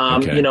board.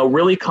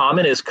 Really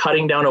common is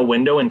cutting down a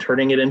window and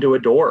turning it into a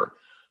door.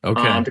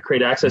 Okay. To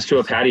create access to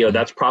a patio.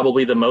 That's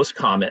probably the most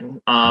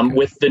common.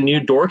 With the new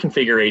door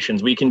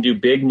configurations, we can do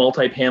big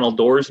multi-panel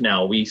doors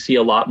now. We see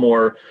a lot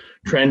more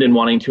trend in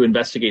wanting to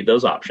investigate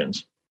those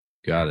options.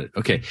 Got it.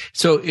 Okay.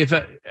 So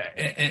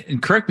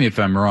and correct me if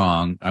I'm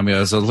wrong. I mean,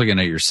 as I was looking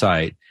at your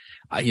site,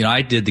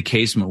 I did the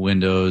casement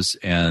windows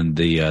and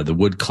the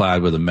wood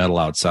clad with the metal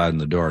outside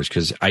and the doors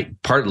because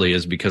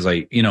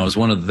it's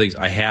one of the things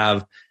I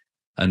have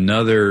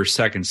another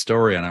second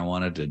story and I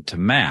wanted to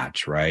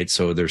match, right?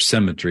 So there's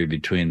symmetry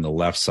between the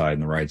left side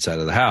and the right side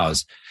of the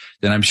house.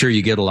 Then I'm sure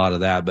you get a lot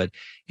of that. But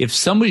if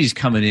somebody's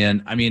coming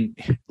in, I mean,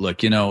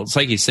 look, it's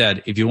like you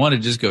said, if you want to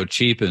just go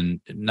cheap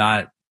and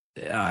not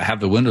have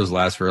the windows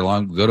last very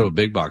long, go to a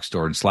big box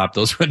store and slap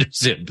those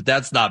windows in. But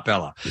that's not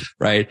Pella,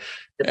 right?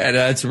 And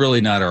that's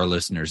really not our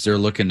listeners. They're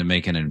looking to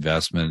make an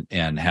investment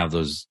and have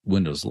those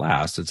windows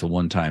last. It's a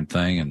one-time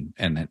thing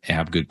and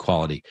have good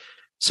quality.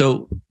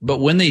 So, but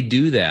when they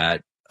do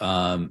that,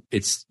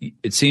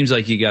 it seems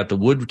like you got the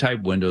wood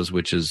type windows,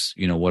 which is,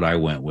 what I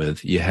went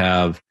with. You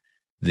have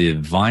the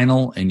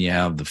vinyl and you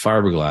have the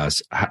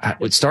fiberglass.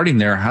 Starting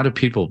there, how do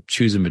people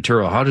choose a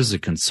material? How does a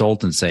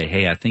consultant say,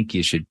 hey, I think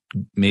you should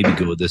maybe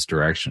go this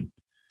direction?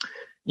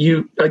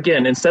 You,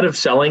 again, instead of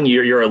selling,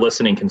 you're a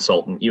listening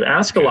consultant. You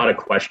ask a lot of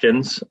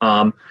questions,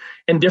 and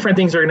different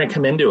things are going to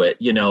come into it.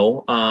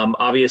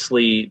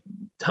 Obviously,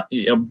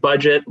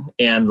 budget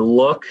and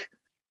look,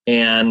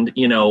 and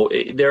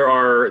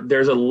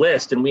there's a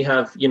list, and we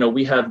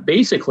have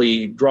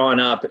basically drawn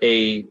up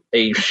a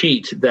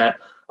sheet that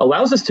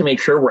allows us to make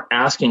sure we're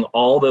asking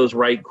all those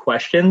right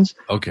questions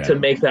to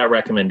make that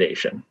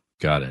recommendation.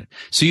 Got it.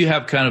 So you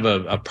have kind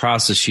of a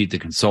process sheet the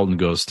consultant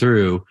goes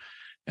through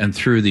And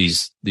through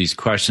these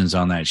questions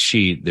on that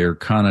sheet, they're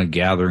kind of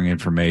gathering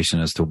information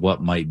as to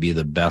what might be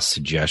the best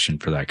suggestion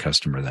for that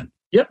customer then.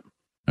 Yep.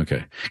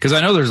 Okay. Because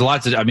I know there's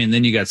lots of,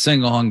 then you got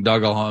single hung,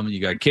 double hung, you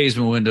got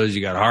casement windows,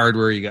 you got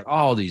hardware, you got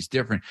all these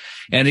different,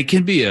 and it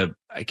can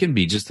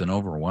be just an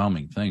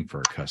overwhelming thing for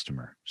a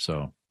customer.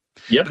 So,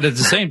 yep. But at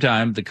the same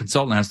time, the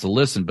consultant has to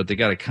listen, but they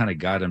got to kind of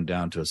guide them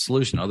down to a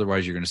solution.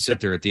 Otherwise, you're going to sit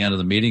there at the end of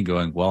the meeting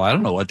going, well, I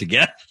don't know what to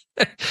get,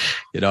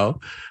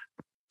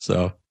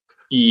 so.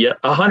 Yeah,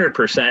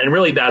 100%. And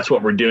really that's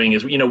what we're doing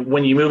is,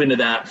 when you move into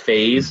that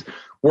phase,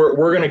 we're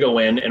going to go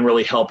in and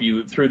really help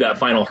you through that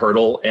final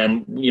hurdle.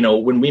 And,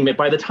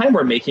 by the time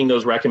we're making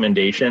those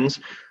recommendations,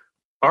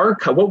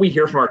 what we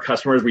hear from our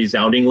customers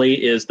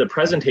resoundingly is the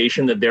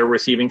presentation that they're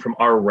receiving from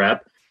our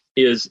rep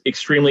is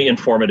extremely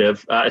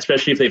informative,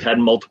 especially if they've had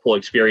multiple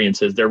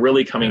experiences. They're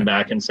really coming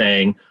back and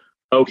saying,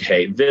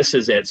 okay, this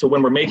is it. So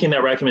when we're making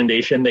that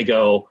recommendation, they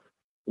go,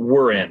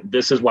 we're in.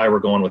 This is why we're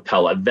going with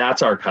Pella.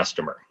 That's our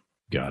customer.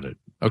 Got it.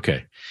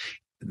 Okay.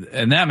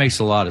 And that makes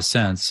a lot of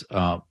sense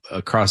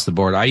across the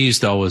board. I used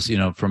to always,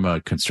 from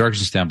a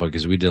construction standpoint,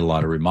 because we did a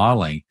lot of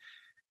remodeling,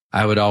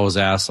 I would always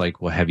ask,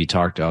 like, well, have you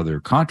talked to other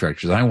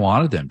contractors? I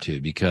wanted them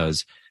to,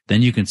 because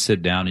then you can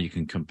sit down and you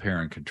can compare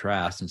and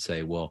contrast and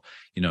say, well,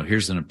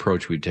 here's an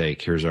approach we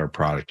take. Here's our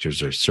product.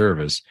 Here's our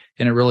service.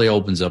 And it really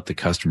opens up the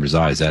customer's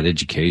eyes. That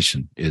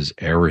education is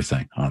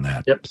everything on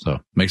that. Yep. So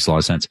it makes a lot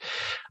of sense.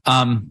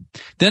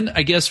 Then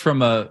I guess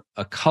from a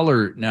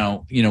color,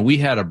 now, we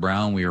had a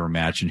brown we were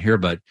matching here,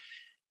 but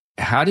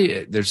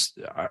there's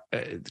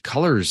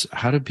colors,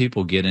 how do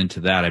people get into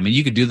that? I mean,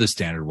 you could do the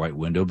standard white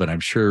window, but I'm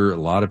sure a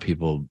lot of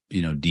people,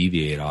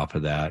 deviate off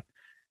of that.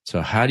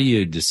 So how do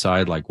you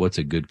decide, like, what's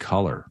a good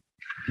color?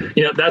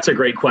 That's a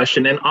great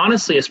question. And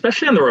honestly,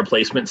 especially on the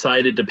replacement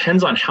side, it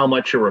depends on how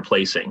much you're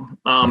replacing.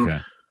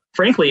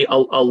 Frankly, a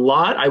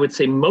lot, I would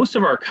say most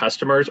of our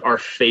customers are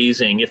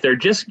phasing. If they're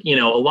just, a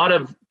lot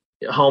of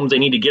homes, they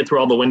need to get through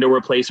all the window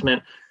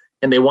replacement,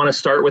 and they want to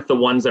start with the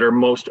ones that are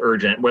most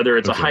urgent, whether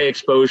it's a high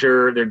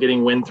exposure, they're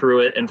getting wind through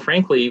it. And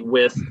frankly,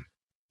 with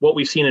what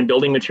we've seen in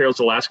building materials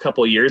the last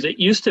couple of years, it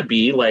used to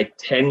be like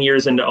 10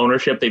 years into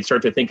ownership, they'd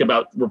start to think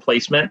about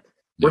replacement.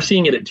 We're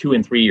seeing it at 2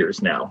 and 3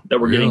 years now that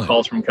we're getting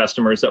calls from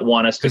customers that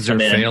want us to come in.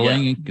 Because they're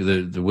failing.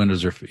 Yeah. The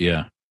windows are,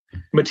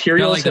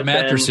 Materials like the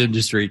mattress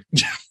industry.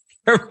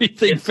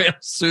 Everything fails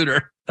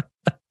sooner.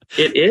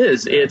 It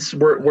is.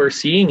 We're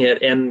seeing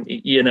it, and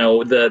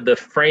the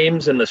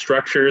frames and the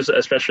structures,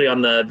 especially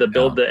on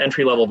the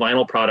entry level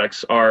vinyl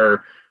products,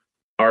 are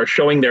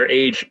showing their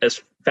age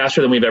as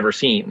faster than we've ever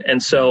seen.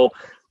 And so,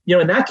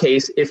 in that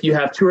case, if you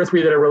have 2 or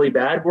 3 that are really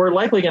bad, we're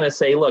likely going to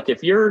say, look,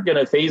 if you're going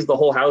to phase the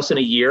whole house in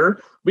a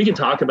year, we can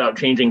talk about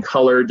changing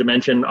color,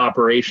 dimension,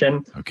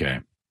 operation. Okay.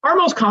 Our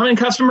most common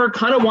customer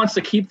kind of wants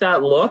to keep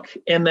that look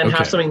and then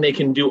have something they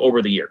can do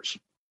over the years.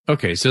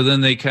 Okay, so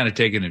then they kind of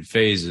take it in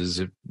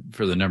phases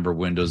for the number of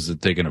windows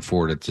that they can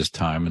afford at this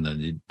time, and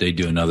then they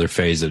do another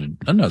phase at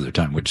another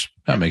time, which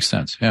that makes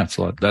sense. Yeah, it's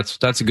a lot.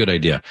 That's a good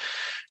idea.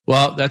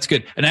 Well, that's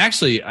good. And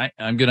actually,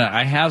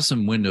 I have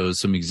some windows,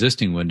 some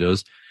existing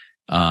windows.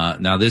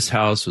 Now this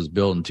house was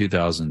built in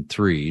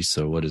 2003,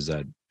 so what is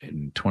that?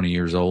 20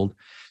 years old.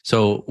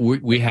 So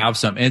we have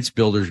some. It's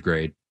builder's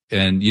grade.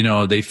 And,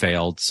 they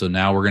failed. So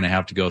now we're going to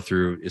have to go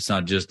through, it's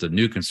not just a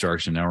new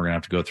construction. Now we're going to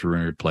have to go through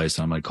and replace.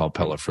 And I'm going to call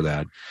Pella for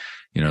that,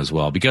 as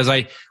well. Because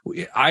I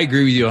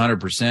agree with you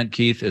 100%,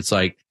 Keith. It's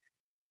like,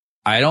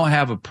 I don't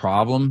have a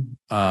problem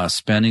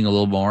spending a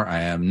little more.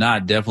 I am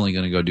not definitely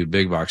going to go do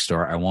big box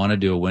store. I want to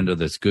do a window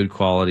that's good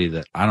quality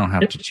that I don't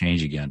have to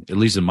change again, at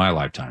least in my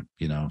lifetime,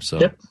 So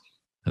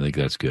I think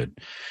that's good.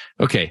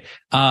 Okay.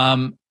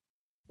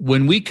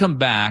 When we come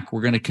back,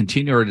 we're going to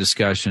continue our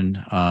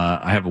discussion.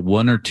 I have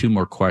 1 or 2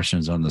 more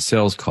questions on the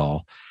sales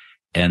call.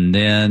 And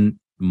then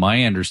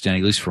my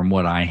understanding, at least from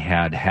what I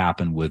had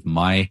happen with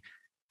my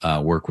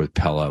work with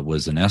Pella,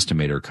 was an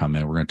estimator come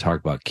in. We're going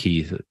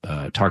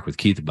to talk with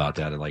Keith about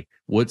that. Like,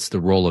 what's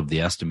the role of the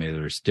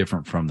estimator? It's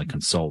different from the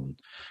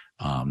consultant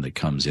that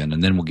comes in.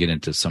 And then we'll get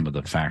into some of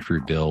the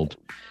factory build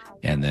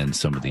and then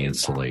some of the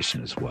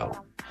installation as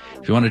well.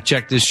 If you want to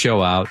check this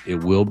show out,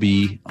 it will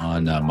be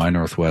on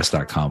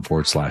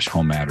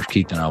mynorthwest.com/home matters.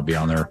 Keith and I'll be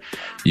on there.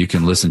 You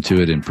can listen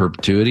to it in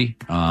perpetuity,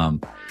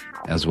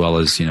 as well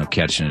as,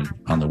 catching it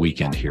on the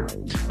weekend here.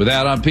 With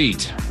that, I'm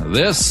Pete.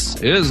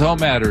 This is Home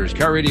Matters,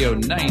 Car Radio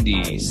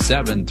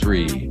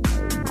 97.3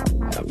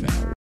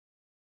 FM.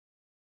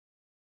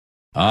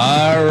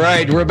 All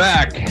right, we're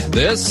back.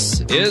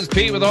 This is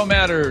Pete with Home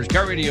Matters,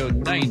 Car Radio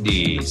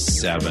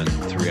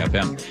 97.3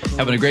 FM.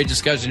 Having a great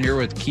discussion here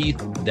with Keith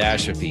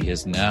Dashoff. He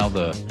is now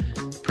the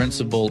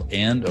principal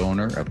and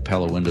owner of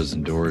Pella Windows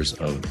and Doors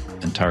of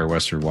entire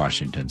Western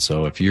Washington.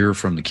 So if you're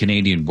from the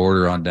Canadian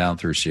border on down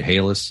through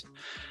Chehalis,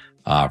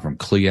 from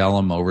Cle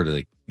Elum over to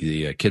the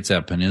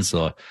Kitsap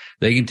Peninsula,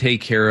 they can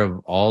take care of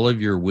all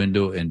of your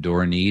window and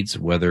door needs,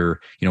 whether,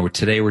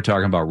 today we're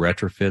talking about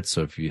retrofits.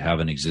 So if you have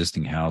an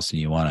existing house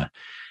and you want to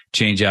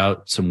change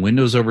out some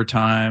windows over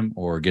time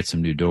or get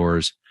some new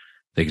doors,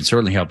 they can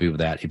certainly help you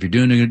with that. If you're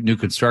doing new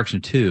construction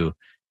too,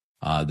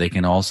 They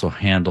can also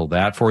handle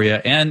that for you.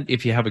 And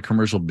if you have a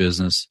commercial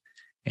business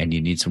and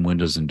you need some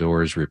windows and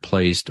doors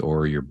replaced,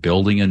 or you're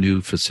building a new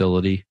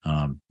facility,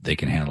 they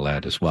can handle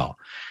that as well.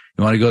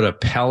 You want to go to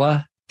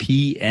Pella,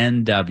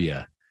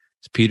 PNW.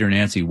 It's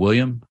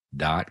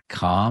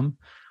PeterNancyWilliam.com,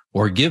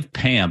 or give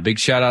Pam, big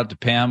shout out to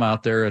Pam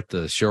out there at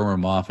the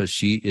showroom office.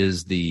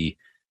 She's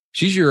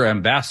your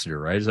ambassador,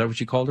 right? Is that what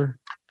you called her?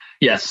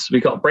 Yes,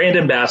 we call it brand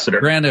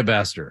ambassador. Brand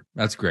ambassador.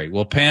 That's great.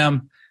 Well,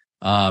 Pam,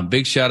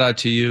 big shout out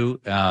to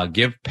you.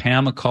 Give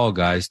Pam a call,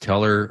 guys.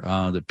 Tell her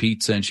that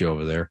Pete sent you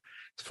over there.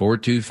 It's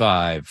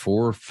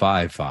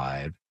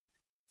 425-455-5550.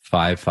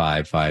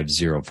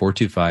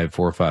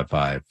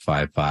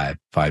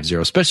 425-455-5550.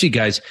 Especially,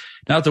 guys,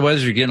 now that the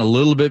weather's getting a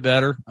little bit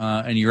better,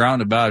 and you're out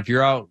and about. If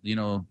you're out,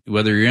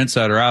 whether you're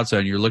inside or outside,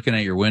 and you're looking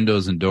at your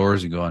windows and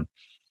doors and going,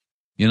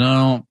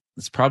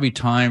 it's probably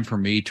time for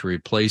me to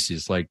replace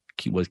these. Like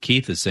what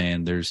Keith is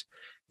saying, they're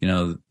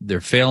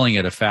failing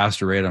at a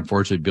faster rate.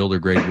 Unfortunately, builder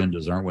grade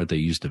windows aren't what they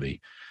used to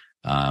be.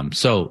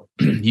 So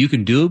you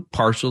can do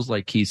partials,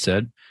 like Keith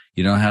said.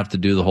 You don't have to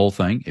do the whole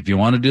thing. If you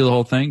want to do the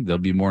whole thing, they'll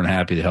be more than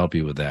happy to help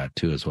you with that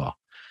too as well.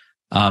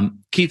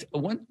 Keith,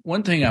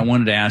 one thing I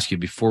wanted to ask you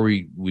before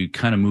we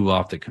kind of move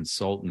off the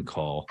consultant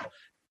call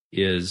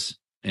is,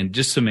 and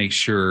just to make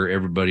sure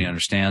everybody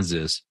understands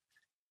this.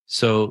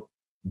 So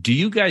do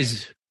you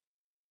guys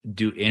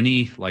do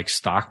any like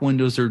stock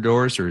windows or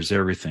doors, or is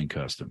everything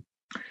custom?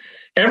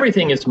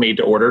 Everything is made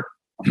to order.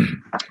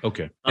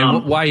 Okay.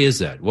 And why is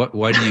that?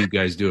 Why do you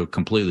guys do a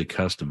completely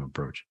custom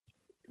approach?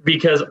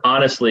 Because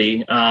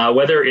honestly,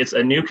 whether it's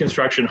a new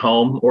construction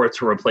home or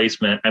it's a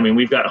replacement, I mean,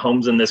 we've got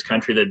homes in this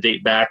country that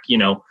date back,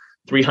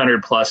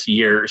 300 plus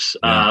years,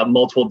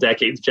 multiple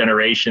decades,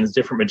 generations,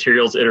 different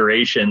materials,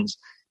 iterations.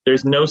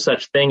 There's no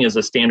such thing as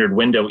a standard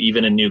window,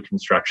 even in new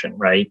construction,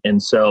 right? And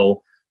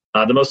so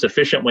the most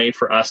efficient way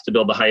for us to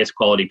build the highest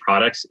quality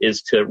products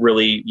is to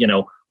really,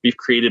 we've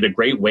created a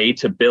great way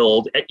to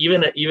build,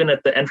 even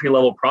at the entry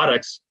level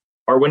products,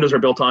 our windows are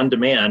built on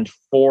demand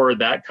for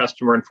that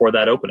customer and for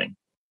that opening.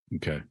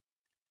 Okay.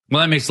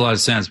 Well, that makes a lot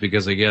of sense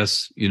because I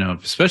guess,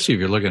 especially if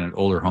you're looking at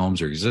older homes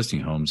or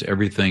existing homes,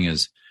 everything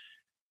is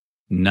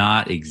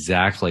not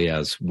exactly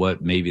as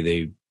what maybe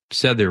they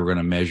said they were going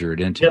to measure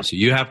it into. Yep. So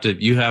you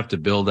have to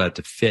build that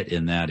to fit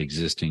in that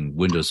existing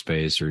window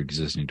space or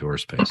existing door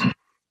space.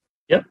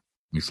 Yep.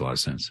 Makes a lot of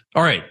sense.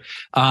 All right.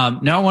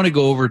 Now I want to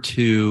go over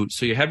to,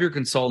 so you have your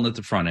consultant at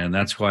the front end.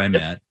 That's who I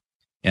met.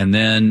 And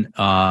then,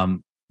 I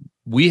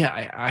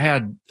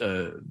had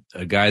a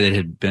guy that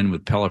had been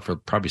with Pella for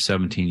probably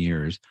 17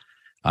 years.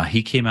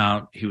 He came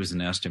out, he was an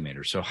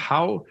estimator. So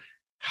how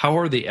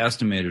are the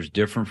estimators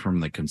different from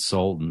the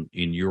consultant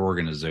in your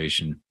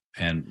organization,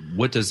 and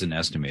what does an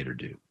estimator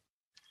do?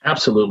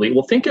 Absolutely.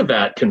 Well, think of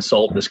that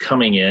consultant as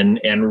coming in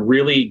and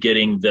really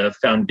getting the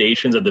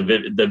foundations of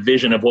the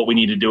vision of what we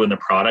need to do in the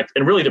product,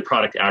 and really the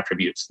product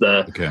attributes,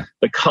 the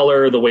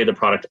color, the way the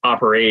product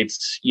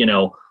operates,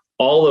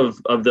 all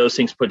of those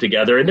things put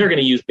together, and they're going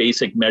to use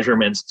basic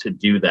measurements to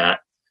do that.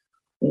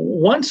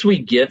 Once we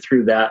get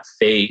through that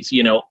phase,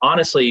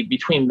 honestly,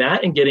 between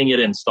that and getting it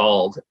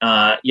installed,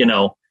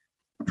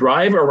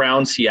 drive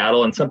around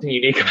Seattle, and something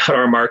unique about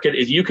our market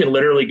is you can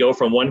literally go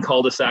from one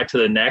cul-de-sac to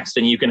the next,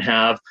 and you can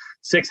have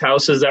 6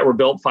 houses that were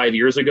built 5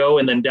 years ago,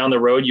 and then down the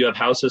road you have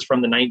houses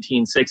from the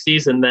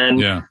 1960s, and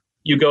then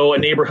you go a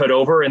neighborhood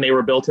over and they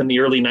were built in the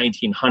early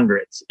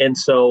 1900s. And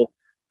so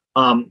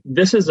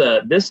this is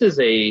a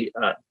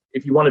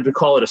if you wanted to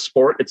call it a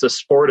sport, it's a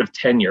sport of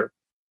tenure.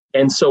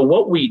 And so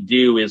what we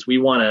do is we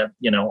want to,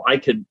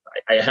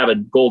 I have a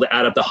goal to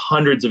add up the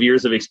hundreds of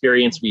years of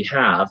experience we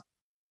have.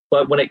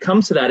 But when it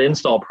comes to that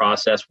install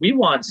process, we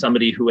want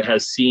somebody who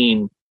has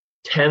seen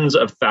tens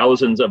of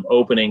thousands of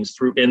openings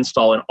through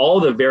install and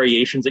all the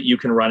variations that you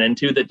can run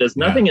into, that does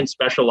nothing and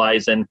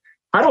specialize in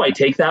how do I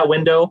take that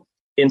window,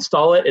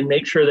 install it, and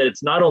make sure that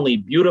it's not only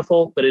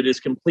beautiful, but it is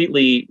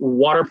completely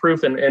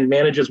waterproof and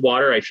manages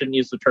water. I shouldn't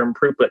use the term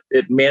proof, but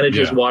it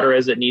manages water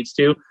as it needs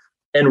to,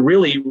 and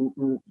really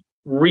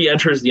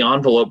re-enters the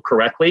envelope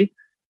correctly.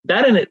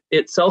 That in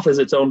itself is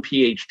its own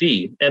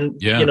PhD. And,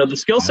 the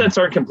skill sets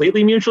aren't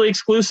completely mutually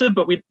exclusive,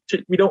 but we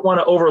don't want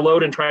to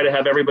overload and try to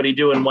have everybody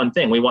doing one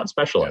thing. We want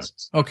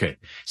specialists. Yeah. Okay.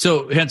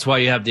 So hence why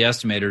you have the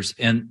estimators.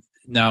 And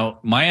now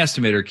my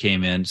estimator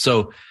came in.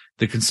 So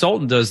the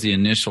consultant does the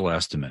initial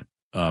estimate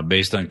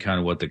based on kind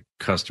of what the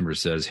customer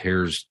says.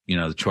 Here's,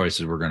 the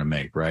choices we're going to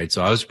make, right?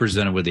 So I was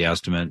presented with the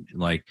estimate,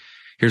 like,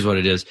 here's what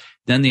it is.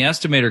 Then the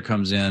estimator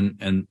comes in,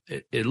 and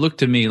it looked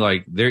to me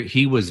like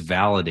he was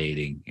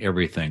validating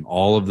everything,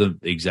 all of the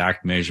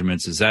exact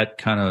measurements. Is that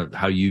kind of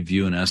how you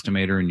view an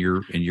estimator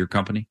in your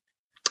company?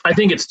 I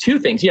think it's two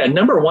things. Yeah.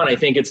 Number one, I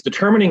think it's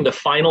determining the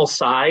final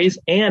size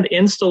and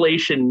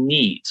installation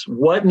needs.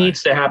 What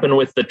needs to happen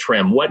with the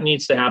trim? What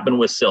needs to happen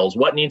with sills?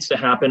 What needs to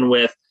happen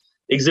with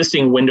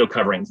existing window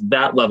coverings?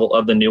 That level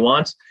of the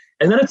nuance.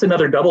 And then it's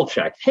another double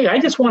check. Hey, I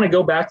just want to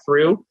go back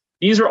through.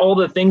 These are all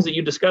the things that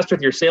you discussed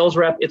with your sales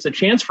rep. It's a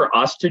chance for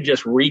us to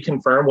just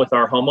reconfirm with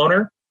our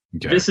homeowner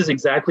Okay. This is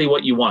exactly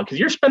what you want, because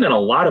you're spending a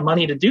lot of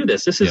money to do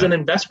this. This is an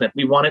investment.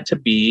 We want it to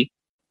be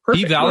perfect.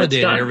 He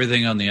validated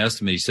everything on the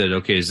estimate. He said,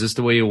 okay, is this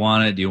the way you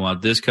want it? Do you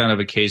want this kind of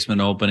a casement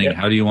opening? Yep.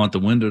 How do you want the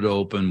window to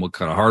open? What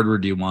kind of hardware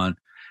do you want?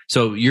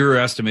 So your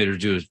estimators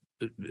do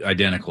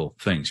identical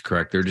things,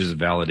 correct? They're just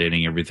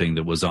validating everything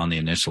that was on the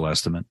initial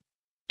estimate.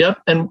 Yep.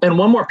 And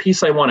one more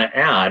piece I want to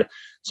add.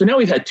 So now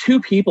we've had 2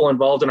 people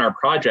involved in our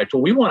project.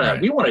 Well, we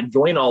want to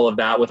join all of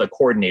that with a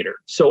coordinator.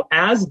 So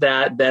as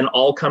that then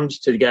all comes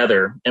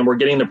together and we're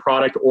getting the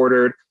product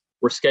ordered,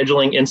 we're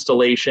scheduling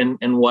installation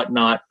and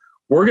whatnot,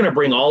 we're going to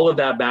bring all of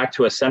that back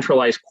to a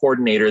centralized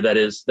coordinator that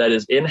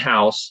is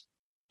in-house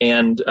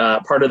and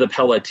part of the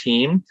Pella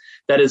team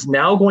that is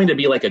now going to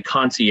be like a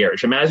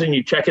concierge. Imagine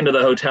you check into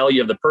the hotel,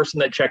 you have the person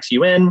that checks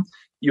you in,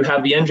 you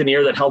have the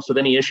engineer that helps with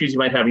any issues you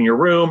might have in your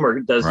room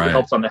or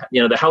helps on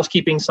the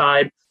housekeeping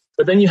side.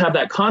 But then you have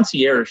that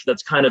concierge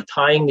that's kind of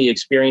tying the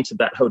experience of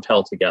that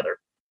hotel together.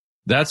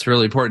 That's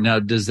really important. Now,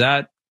 does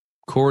that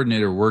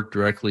coordinator work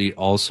directly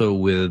also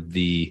with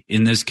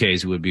in this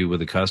case, it would be with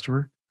the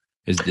customer?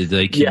 Did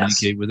they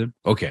communicate with them?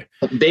 Okay.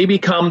 They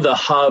become the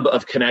hub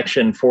of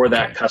connection for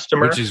that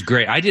customer. Which is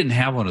great. I didn't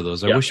have one of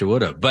those. I wish I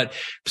would have. But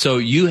so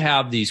you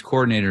have these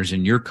coordinators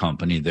in your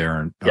company there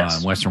in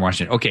Western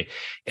Washington. Okay.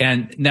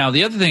 And now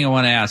the other thing I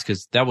want to ask,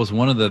 because that was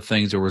one of the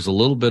things, there was a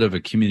little bit of a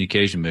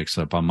communication mix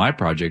up on my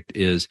project,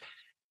 is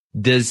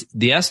does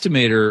the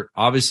estimator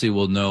obviously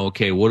will know,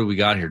 okay, what do we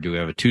got here? Do we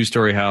have a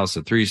 2-story house,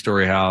 a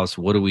 3-story house?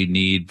 What do we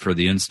need for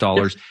the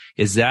installers?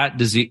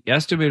 Does the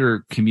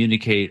estimator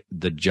communicate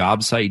the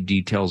job site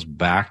details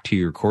back to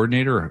your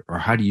coordinator, or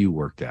how do you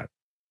work that?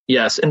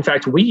 Yes. In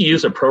fact, we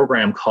use a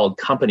program called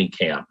Company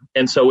Cam.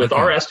 And so with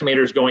our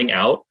estimators going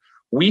out,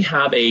 we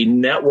have a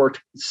networked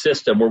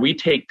system where we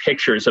take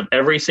pictures of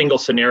every single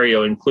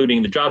scenario,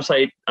 including the job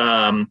site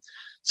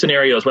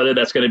scenarios, whether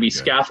that's going to be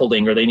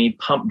scaffolding or they need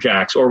pump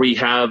jacks, or we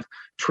have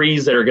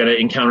trees that are going to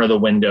encounter the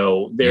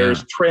window.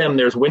 There's trim,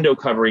 there's window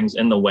coverings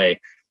in the way.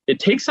 It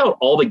takes out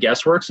all the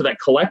guesswork so that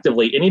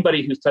collectively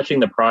anybody who's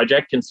touching the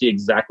project can see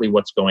exactly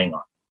what's going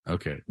on.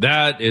 Okay.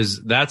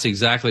 That's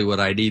exactly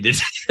what I needed.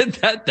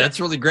 That's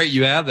really great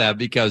you have that,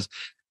 because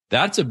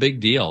that's a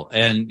big deal.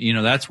 And,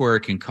 that's where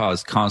it can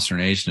cause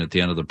consternation at the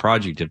end of the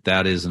project if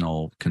that isn't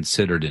all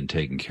considered and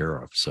taken care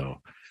of.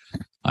 So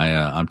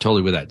I'm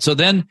totally with that.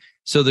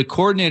 So the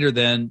coordinator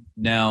then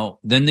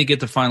they get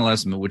the final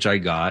estimate, which I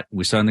got.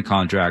 We signed the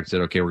contract,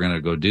 said, okay, we're going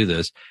to go do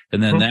this.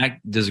 And then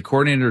does the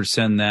coordinator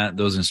send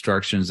those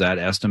instructions, that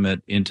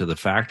estimate into the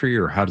factory,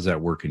 or how does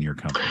that work in your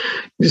company?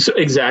 So,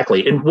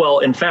 exactly. And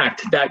in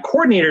fact, that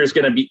coordinator is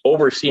going to be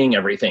overseeing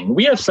everything.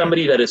 We have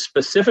somebody that is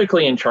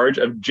specifically in charge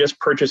of just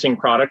purchasing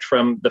product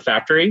from the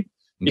factory,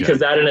 because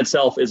that in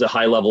itself is a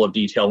high level of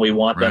detail. We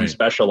want them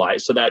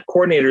specialized. So that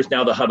coordinator is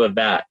now the hub of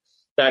that.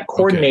 That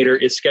coordinator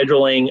is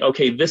scheduling,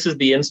 okay, this is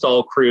the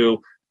install crew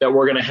that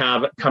we're going to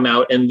have come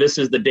out, and this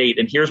is the date,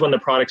 and here's when the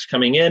product's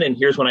coming in, and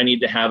here's when I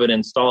need to have it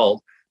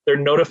installed. They're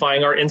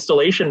notifying our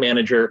installation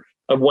manager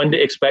of when to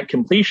expect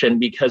completion,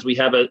 because we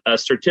have a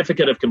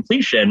certificate of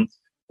completion,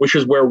 which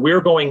is where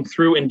we're going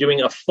through and doing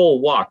a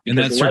full walk. And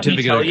that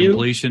certificate of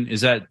completion,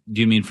 do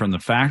you mean from the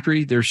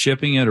factory they're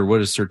shipping it, or what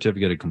does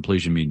certificate of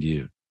completion mean to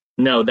you?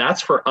 No,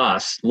 that's for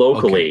us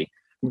locally. Okay.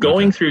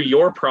 Going through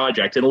your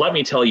project. And let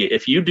me tell you,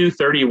 if you do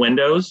 30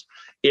 windows,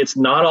 it's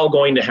not all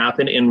going to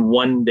happen in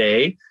one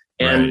day.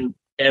 And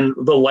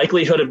the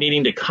likelihood of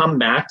needing to come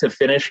back to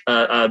finish,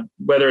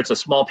 whether it's a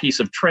small piece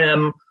of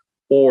trim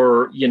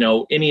or,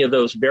 any of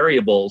those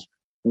variables,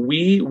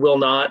 we will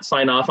not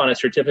sign off on a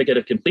certificate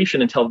of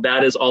completion until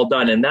that is all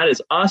done. And that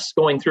is us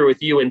going through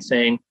with you and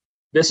saying,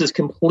 this is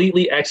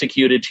completely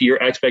executed to your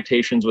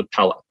expectations with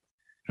Pella.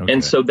 Okay.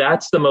 And so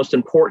that's the most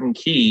important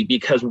key,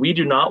 because we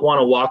do not want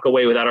to walk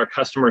away without our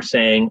customer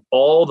saying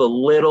all the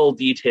little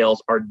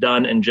details are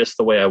done in just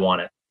the way I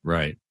want it.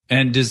 Right.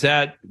 And does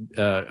that,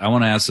 I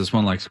want to ask this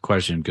one last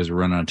question because we're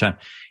running out of time.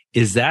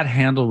 Is that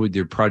handled with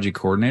your project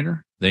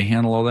coordinator? They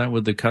handle all that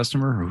with the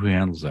customer, or who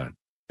handles that?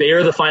 They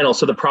are the final.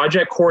 So the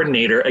project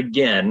coordinator,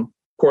 again,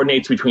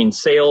 coordinates between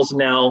sales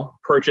now,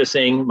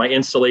 purchasing, my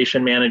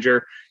installation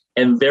manager,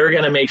 and they're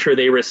going to make sure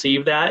they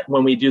receive that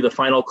when we do the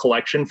final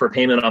collection for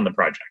payment on the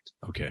project.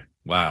 Okay.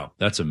 Wow.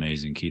 That's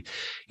amazing, Keith.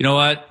 You know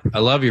what? I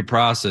love your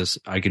process.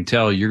 I can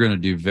tell you're going to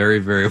do very,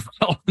 very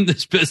well in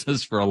this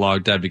business for a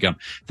long time to come.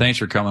 Thanks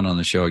for coming on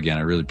the show again.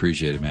 I really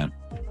appreciate it, man.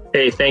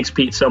 Hey, thanks,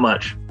 Pete, so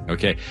much.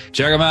 Okay.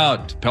 Check them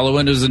out. Pella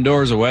Windows and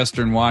Doors of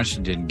Western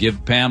Washington.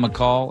 Give Pam a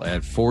call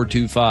at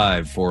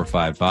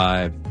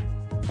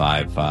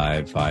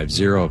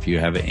 425-455-5550. If you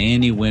have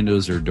any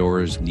windows or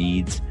doors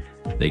needs,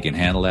 they can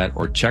handle that,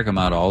 or check them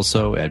out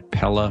also at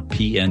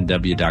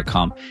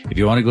PellaPNW.com if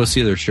you want to go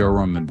see their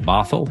showroom in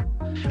Bothell.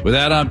 With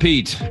that, I'm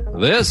Pete.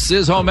 This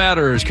is Home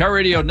Matters, Car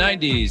Radio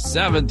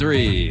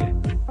 97.3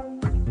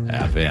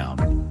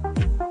 FM.